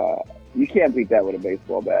 You can't beat that with a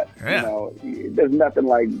baseball bat. Yeah. There's nothing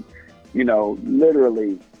like,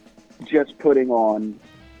 literally just putting on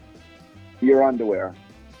your underwear.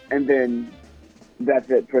 And then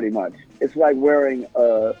that's it pretty much. It's like wearing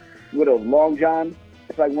long johns.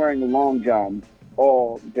 It's like wearing long johns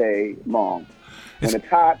all day long. When it's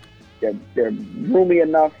hot, they're roomy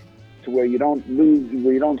enough to where you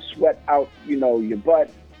don't sweat out, your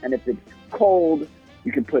butt. And if it's cold,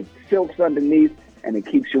 you can put silks underneath, and it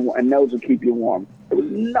keeps you, and those will keep you warm. It was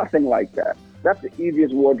nothing like that. That's the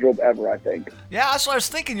easiest wardrobe ever, I think. Yeah, that's what I was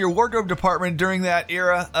thinking. Your wardrobe department during that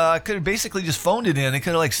era could have basically just phoned it in. They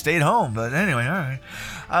could have stayed home. But anyway, all right.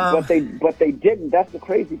 But they didn't. That's the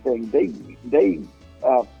crazy thing. They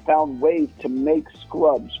found ways to make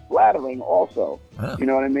scrubs flattering also. Oh. You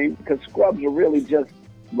know what I mean? Because scrubs are really just,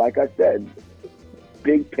 like I said,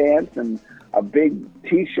 big pants and a big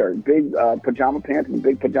T-shirt, big pajama pants and a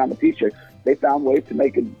big pajama T-shirt. They found ways to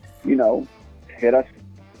make it, hit us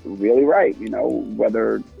really right,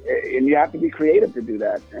 and you have to be creative to do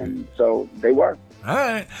that. And so they were. All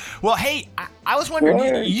right. Well, hey, I was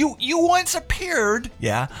wondering, you once appeared,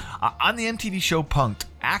 on the MTV show Punk'd.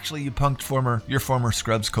 Actually, you punked your former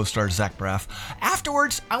Scrubs co-star Zach Braff.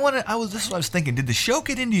 Afterwards, this is what I was thinking. Did the show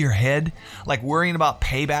get into your head, like worrying about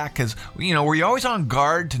payback? Because were you always on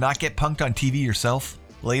guard to not get punked on TV yourself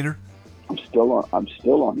later? I'm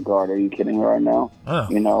still on guard. Are you kidding me right now?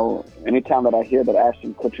 Oh. Anytime that I hear that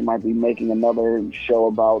Ashton Kutcher might be making another show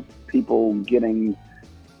about people getting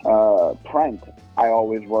pranked, I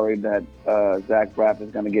always worry that Zach Braff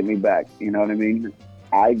is going to get me back. You know what I mean?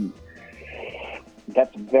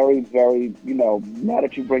 That's very, very, now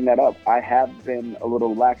that you bring that up, I have been a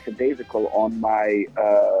little lackadaisical on my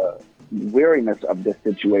weariness of this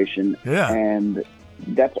situation. Yeah. And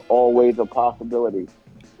that's always a possibility.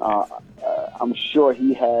 I'm sure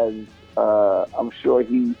he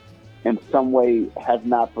in some way has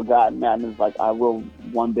not forgotten that and is like, I will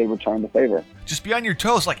one day return the favor. Just be on your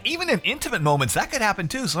toes. Like, even in intimate moments, that could happen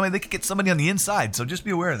too. They could get somebody on the inside, so just be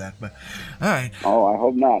aware of that. But, all right. Oh, I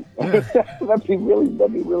hope not. That'd be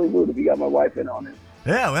really rude if you got my wife in on it.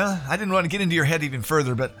 Yeah, well, I didn't want to get into your head even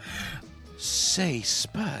further, but... Say,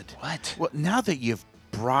 Spud. What? Well, now that you've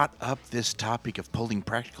brought up this topic of pulling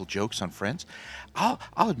practical jokes on friends, I'll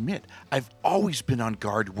admit I've always been on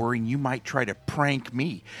guard worrying you might try to prank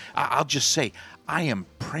me. I'll just say I am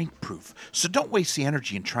prank proof, so don't waste the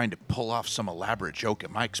energy in trying to pull off some elaborate joke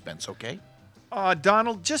at my expense, okay?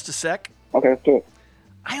 Donald, just a sec. Okay, let's do it.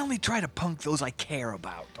 I only try to punk those I care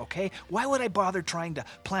about, okay? Why would I bother trying to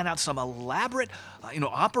plan out some elaborate,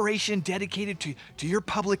 operation dedicated to your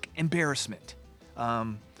public embarrassment?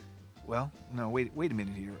 Well, no, wait a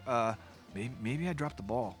minute here. Maybe I dropped the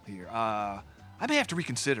ball here. I may have to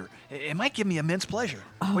reconsider. It might give me immense pleasure.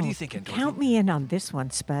 What do you think, Endorphin? Count me in on this one,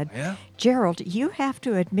 Spud. Yeah? Gerald, you have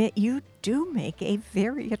to admit you do make a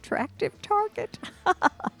very attractive target.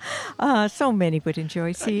 So many would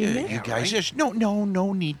enjoy seeing it. You guys, there's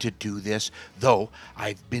no need to do this. Though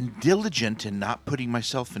I've been diligent in not putting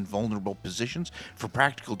myself in vulnerable positions for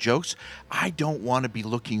practical jokes, I don't want to be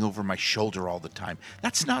looking over my shoulder all the time.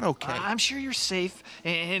 That's not okay. I'm sure you're safe,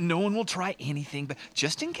 and no one will try anything. But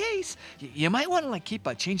just in case, you might want to keep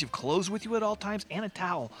a change of clothes with you at all times and a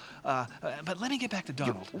towel. But let me get back to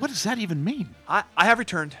Donald. What does that even mean? I have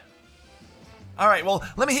returned. All right, well,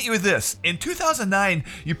 let me hit you with this. In 2009,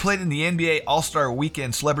 you played in the NBA All-Star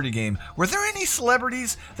Weekend Celebrity Game. Were there any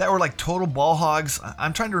celebrities that were like total ball hogs?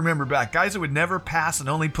 I'm trying to remember back. Guys that would never pass and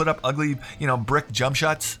only put up ugly, brick jump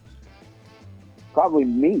shots? Probably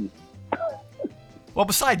me. Well,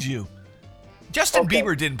 besides you. Justin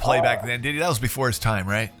Bieber didn't play back then, did he? That was before his time,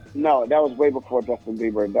 right? No, that was way before Justin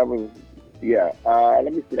Bieber. That was,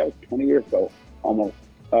 let me see, that was 20 years ago, almost.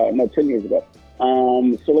 10 years ago.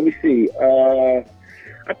 So let me see.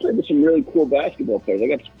 I played with some really cool basketball players. I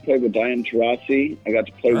got to play with Diane Taurasi. I got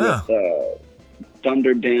to play with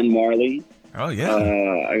Thunder Dan Marley. Oh, yeah.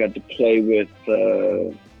 I got to play with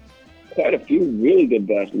quite a few really good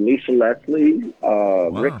basketball. Lisa Leslie,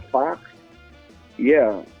 Rick Fox.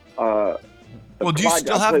 Yeah. Well, do you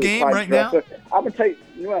still have game right now? I'm going to tell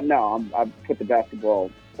you, no, I've put the basketball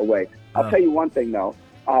away. I'll tell you one thing, though.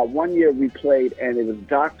 One year we played, and it was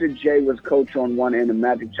Dr. J was coach on one end, and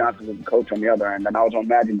Magic Johnson was the coach on the other end, and I was on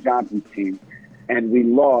Magic Johnson's team. And we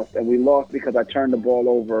lost because I turned the ball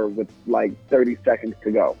over with like 30 seconds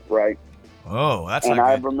to go, right? Oh, that's and not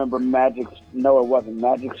I good. remember Magic's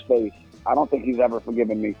face. I don't think he's ever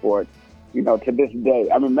forgiven me for it, to this day.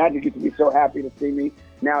 I mean, Magic used to be so happy to see me.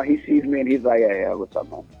 Now he sees me, and he's like, hey, what's up,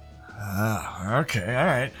 man? Okay, all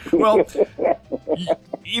right. Well,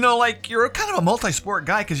 you're kind of a multi-sport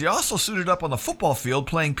guy because you also suited up on the football field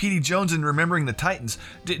playing Petey Jones and Remembering the Titans.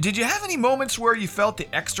 Did you have any moments where you felt the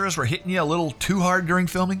extras were hitting you a little too hard during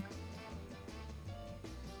filming?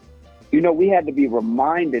 We had to be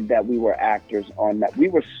reminded that we were actors on that. We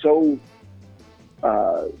were so...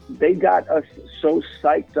 they got us so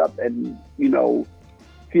psyched up and,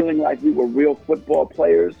 feeling like we were real football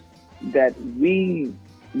players that we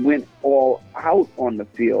went all out on the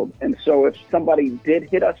field. And so if somebody did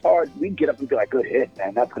hit us hard, we'd get up and be like, good hit,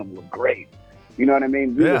 man, that's going to look great. You know what I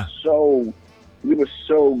mean? We were so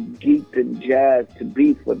geeked and jazzed to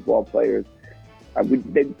be football players.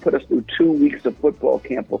 They put us through 2 weeks of football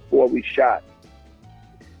camp before we shot.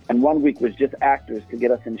 And 1 week was just actors to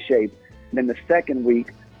get us in shape. And then the second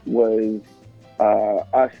week was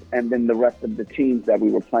us and then the rest of the teams that we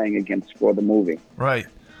were playing against for the movie. Right.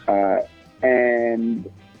 And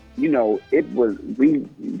it was we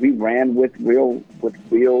ran with real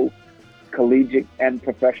collegiate and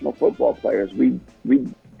professional football players. We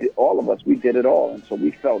all of us, we did it all, and so we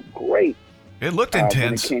felt great. It looked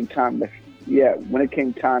intense. When it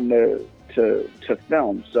came time to to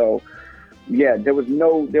film. So yeah, there was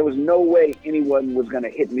no way anyone was gonna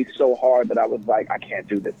hit me so hard that I was like, I can't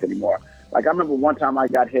do this anymore. Like, I remember one time I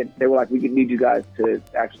got hit, they were like, we need you guys to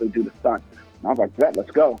actually do the stunt. And I was like,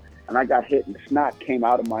 let's go. And I got hit and snot came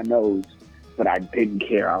out of my nose, but I didn't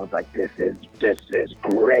care. I was like, this is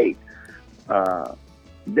great.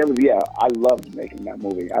 I loved making that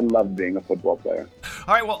movie. I loved being a football player.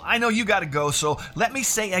 All right, well, I know you got to go, so let me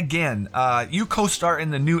say again, you co-star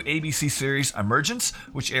in the new ABC series Emergence,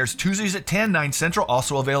 which airs Tuesdays at 10, 9 Central,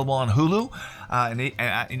 also available on Hulu,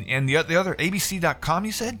 and the other, ABC.com,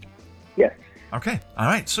 you said? Yes. Okay, all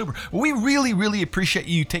right, super. Well, we really, really appreciate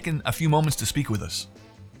you taking a few moments to speak with us.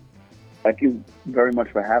 Thank you very much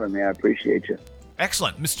for having me. I appreciate you.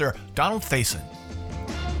 Excellent, Mr. Donald Faison.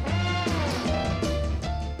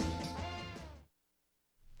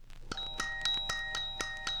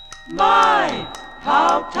 My,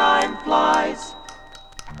 how time flies.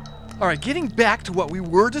 All right, getting back to what we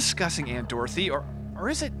were discussing, Aunt Dorothy, or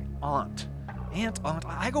is it Aunt? Aunt.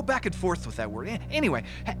 I go back and forth with that word. Anyway,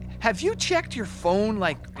 have you checked your phone,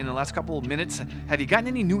 like, in the last couple of minutes? Have you gotten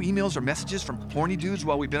any new emails or messages from horny dudes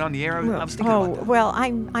while we've been on the air? I was thinking about that. Well,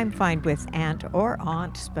 I'm fine with Aunt or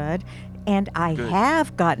Aunt, Spud. And I Good.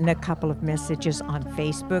 have gotten a couple of messages on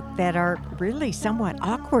Facebook that are really somewhat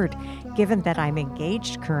awkward, given that I'm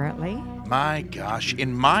engaged currently. My gosh,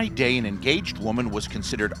 in my day, an engaged woman was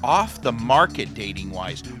considered off the market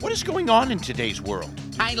dating-wise. What is going on in today's world?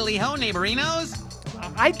 Idly-ho, neighborinos.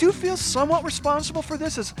 I do feel somewhat responsible for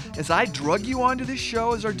this as I drug you onto this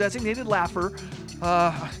show as our designated laugher.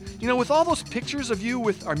 With all those pictures of you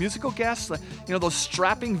with our musical guests, those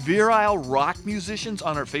strapping virile rock musicians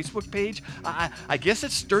on our Facebook page, I guess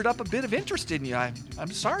it stirred up a bit of interest in you.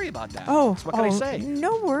 I'm sorry about that. What can I say?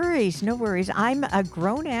 No worries. I'm a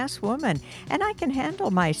grown-ass woman, and I can handle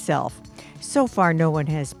myself. So far, no one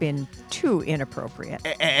has been too inappropriate.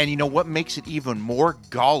 And what makes it even more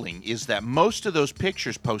galling is that most of those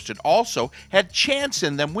pictures posted also had Chance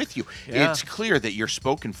in them with you. Yeah. It's clear that you're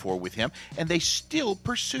spoken for with him, and they still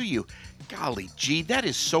pursue you. Golly gee, that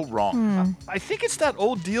is so wrong. I think it's that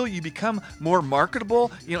old deal, you become more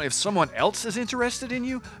marketable, if someone else is interested in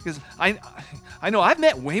you. Because I know I've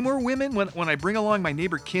met way more women when I bring along my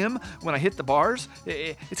neighbor Kim when I hit the bars.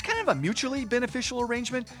 It's kind of a mutually beneficial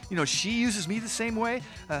arrangement. She uses me the same way.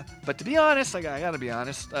 But to be honest, I gotta be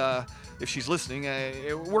honest, if she's listening,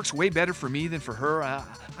 it works way better for me than for her.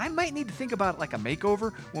 I might need to think about like a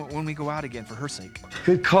makeover when we go out again for her sake.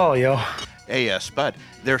 Good call, yo. Hey, Spud,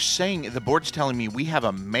 they're saying, the board's telling me we have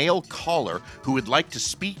a male caller who would like to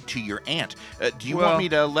speak to your aunt. Do you want me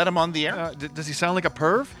to let him on the air? Does he sound like a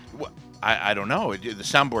perv? Well, I don't know. The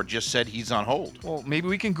soundboard just said he's on hold. Well, maybe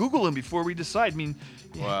we can Google him before we decide. I mean,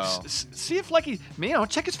 see if check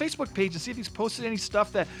his Facebook page and see if he's posted any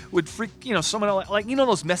stuff that would freak, someone else, like,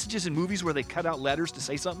 those messages in movies where they cut out letters to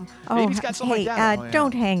say something. Maybe he's got something like that.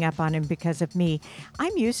 Don't hang up on him because of me.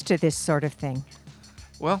 I'm used to this sort of thing.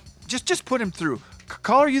 Well, just put him through.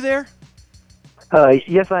 Caller, are you there?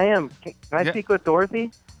 Yes, I am. Can I speak with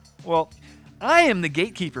Dorothy? Well, I am the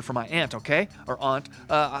gatekeeper for my aunt, okay? Or aunt.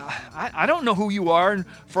 I don't know who you are, and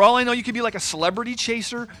for all I know, you could be like a celebrity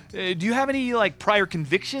chaser. Do you have any, prior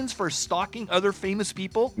convictions for stalking other famous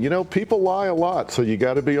people? People lie a lot, so you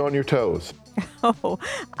got to be on your toes. Oh,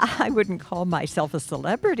 I wouldn't call myself a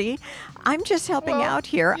celebrity. I'm just helping out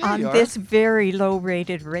here on this very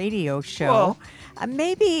low-rated radio show.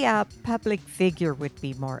 Maybe a public figure would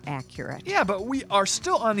be more accurate. Yeah, but we are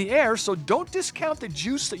still on the air, so don't discount the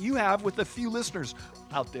juice that you have with a few listeners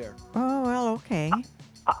out there. Oh, well, okay.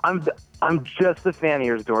 I'm just a fan of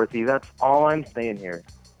yours, Dorothy. That's all I'm saying here.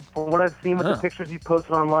 From what I've seen with the pictures you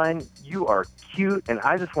posted online, you are cute, and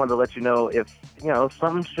I just wanted to let you know if,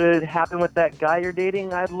 something should happen with that guy you're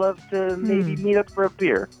dating, I'd love to maybe meet up for a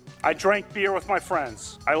beer. I drank beer with my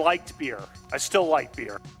friends. I liked beer. I still like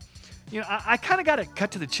beer. I kind of got to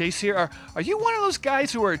cut to the chase here. Are you one of those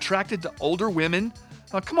guys who are attracted to older women?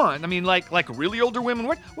 Come on. I mean, like really older women.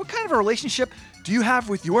 What kind of a relationship do you have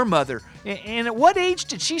with your mother? And at what age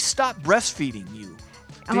did she stop breastfeeding you?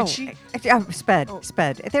 Did she?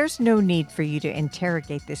 Spud, there's no need for you to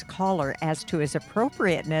interrogate this caller as to his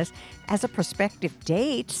appropriateness as a prospective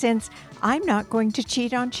date, since I'm not going to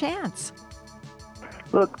cheat on Chance.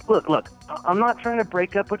 Look. I'm not trying to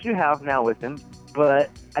break up what you have now with him, but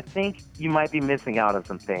I think you might be missing out on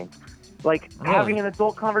some things. Like having an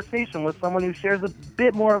adult conversation with someone who shares a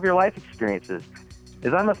bit more of your life experiences.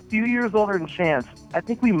 As I'm a few years older than Chance, I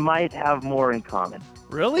think we might have more in common.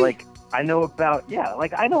 Really? I know about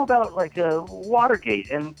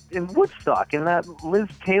Watergate and Woodstock and that Liz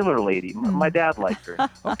Taylor lady. My dad liked her.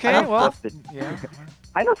 Okay, well,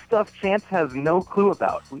 I know stuff Chance has no clue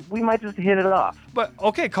about. We might just hit it off. But,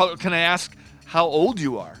 okay, caller, can I ask how old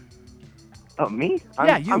you are? Oh, me?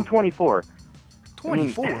 You. I'm 24.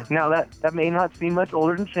 24? Now, that may not seem much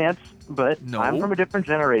older than Chance, but I'm from a different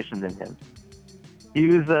generation than him. He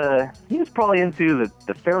was probably into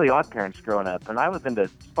the Fairly Odd Parents growing up, and I was into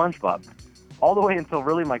SpongeBob all the way until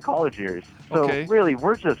really my college years. So really,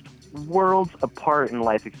 we're just worlds apart in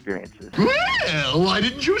life experiences. Well, why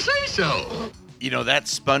didn't you say so? You know, that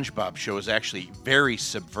SpongeBob show is actually very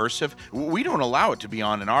subversive. We don't allow it to be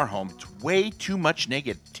on in our home. It's way too much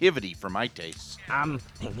negativity for my tastes.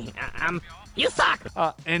 You suck.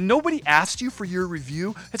 And nobody asked you for your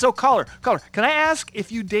review? And so, caller, can I ask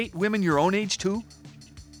if you date women your own age too?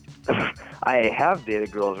 I have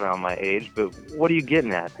dated girls around my age, but what are you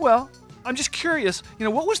getting at? Well, I'm just curious,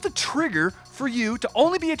 what was the trigger for you to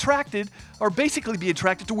only be attracted, or basically be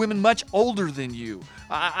attracted to women much older than you?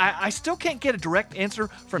 I still can't get a direct answer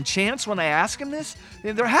from Chance when I ask him this.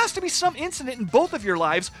 There has to be some incident in both of your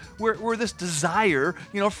lives where this desire,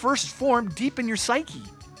 first formed deep in your psyche.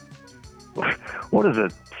 What is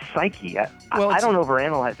a psyche? I don't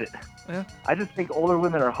overanalyze it. Yeah. I just think older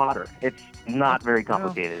women are hotter. It's not very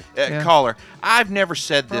complicated. Caller, I've never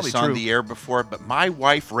said this on the air before, but my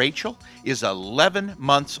wife, Rachel, is 11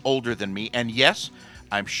 months older than me. And yes,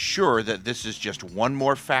 I'm sure that this is just one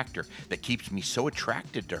more factor that keeps me so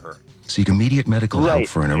attracted to her. Seek immediate medical help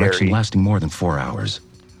for an erection lasting more than 4 hours.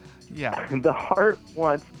 Yeah. The heart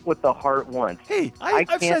wants what the heart wants. Hey, I I've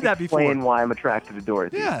can't said that before. explain why I'm attracted to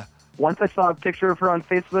Dorothy. Yeah. Once I saw a picture of her on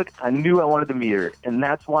Facebook, I knew I wanted to meet her, and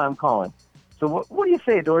that's why I'm calling. So what do you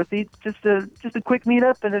say, Dorothy? Just a quick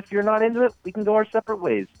meetup, and if you're not into it, we can go our separate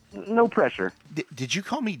ways. No pressure. Did you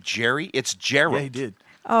call me Jerry? It's Gerald. Yeah, he did.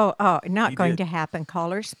 Oh, not going to happen,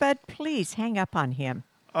 caller. Spud, please hang up on him.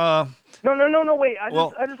 No, wait. I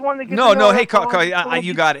just wanted to get Hey, call,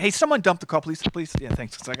 you got it. Hey, someone dump the call, please. Yeah,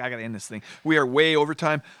 thanks. It's like I got to end this thing. We are way over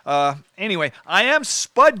time. Anyway, I am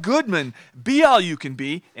Spud Goodman. Be all you can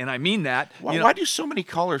be, and I mean that. Why do so many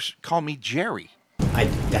callers call me Jerry?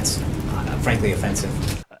 That's frankly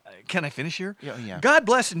offensive. Can I finish here? Yeah. God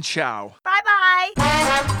bless and ciao. Bye-bye.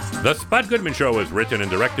 The Spud Goodman Show is written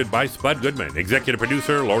and directed by Spud Goodman. Executive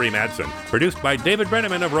producer, Lori Madsen. Produced by David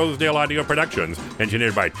Brenneman of Rosedale Audio Productions.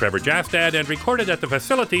 Engineered by Trevor Jastad and recorded at the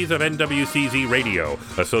facilities of NWCZ Radio.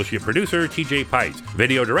 Associate producer, TJ Pites.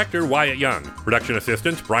 Video director, Wyatt Young. Production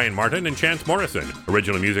assistants, Brian Martin and Chance Morrison.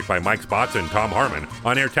 Original music by Mike Spots and Tom Harmon.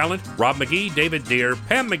 On-air talent, Rob McGee, David Deere,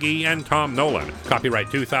 Pam McGee, and Tom Nolan.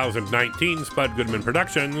 Copyright 2019 Spud Goodman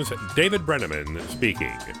Productions. David Brenneman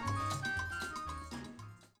speaking.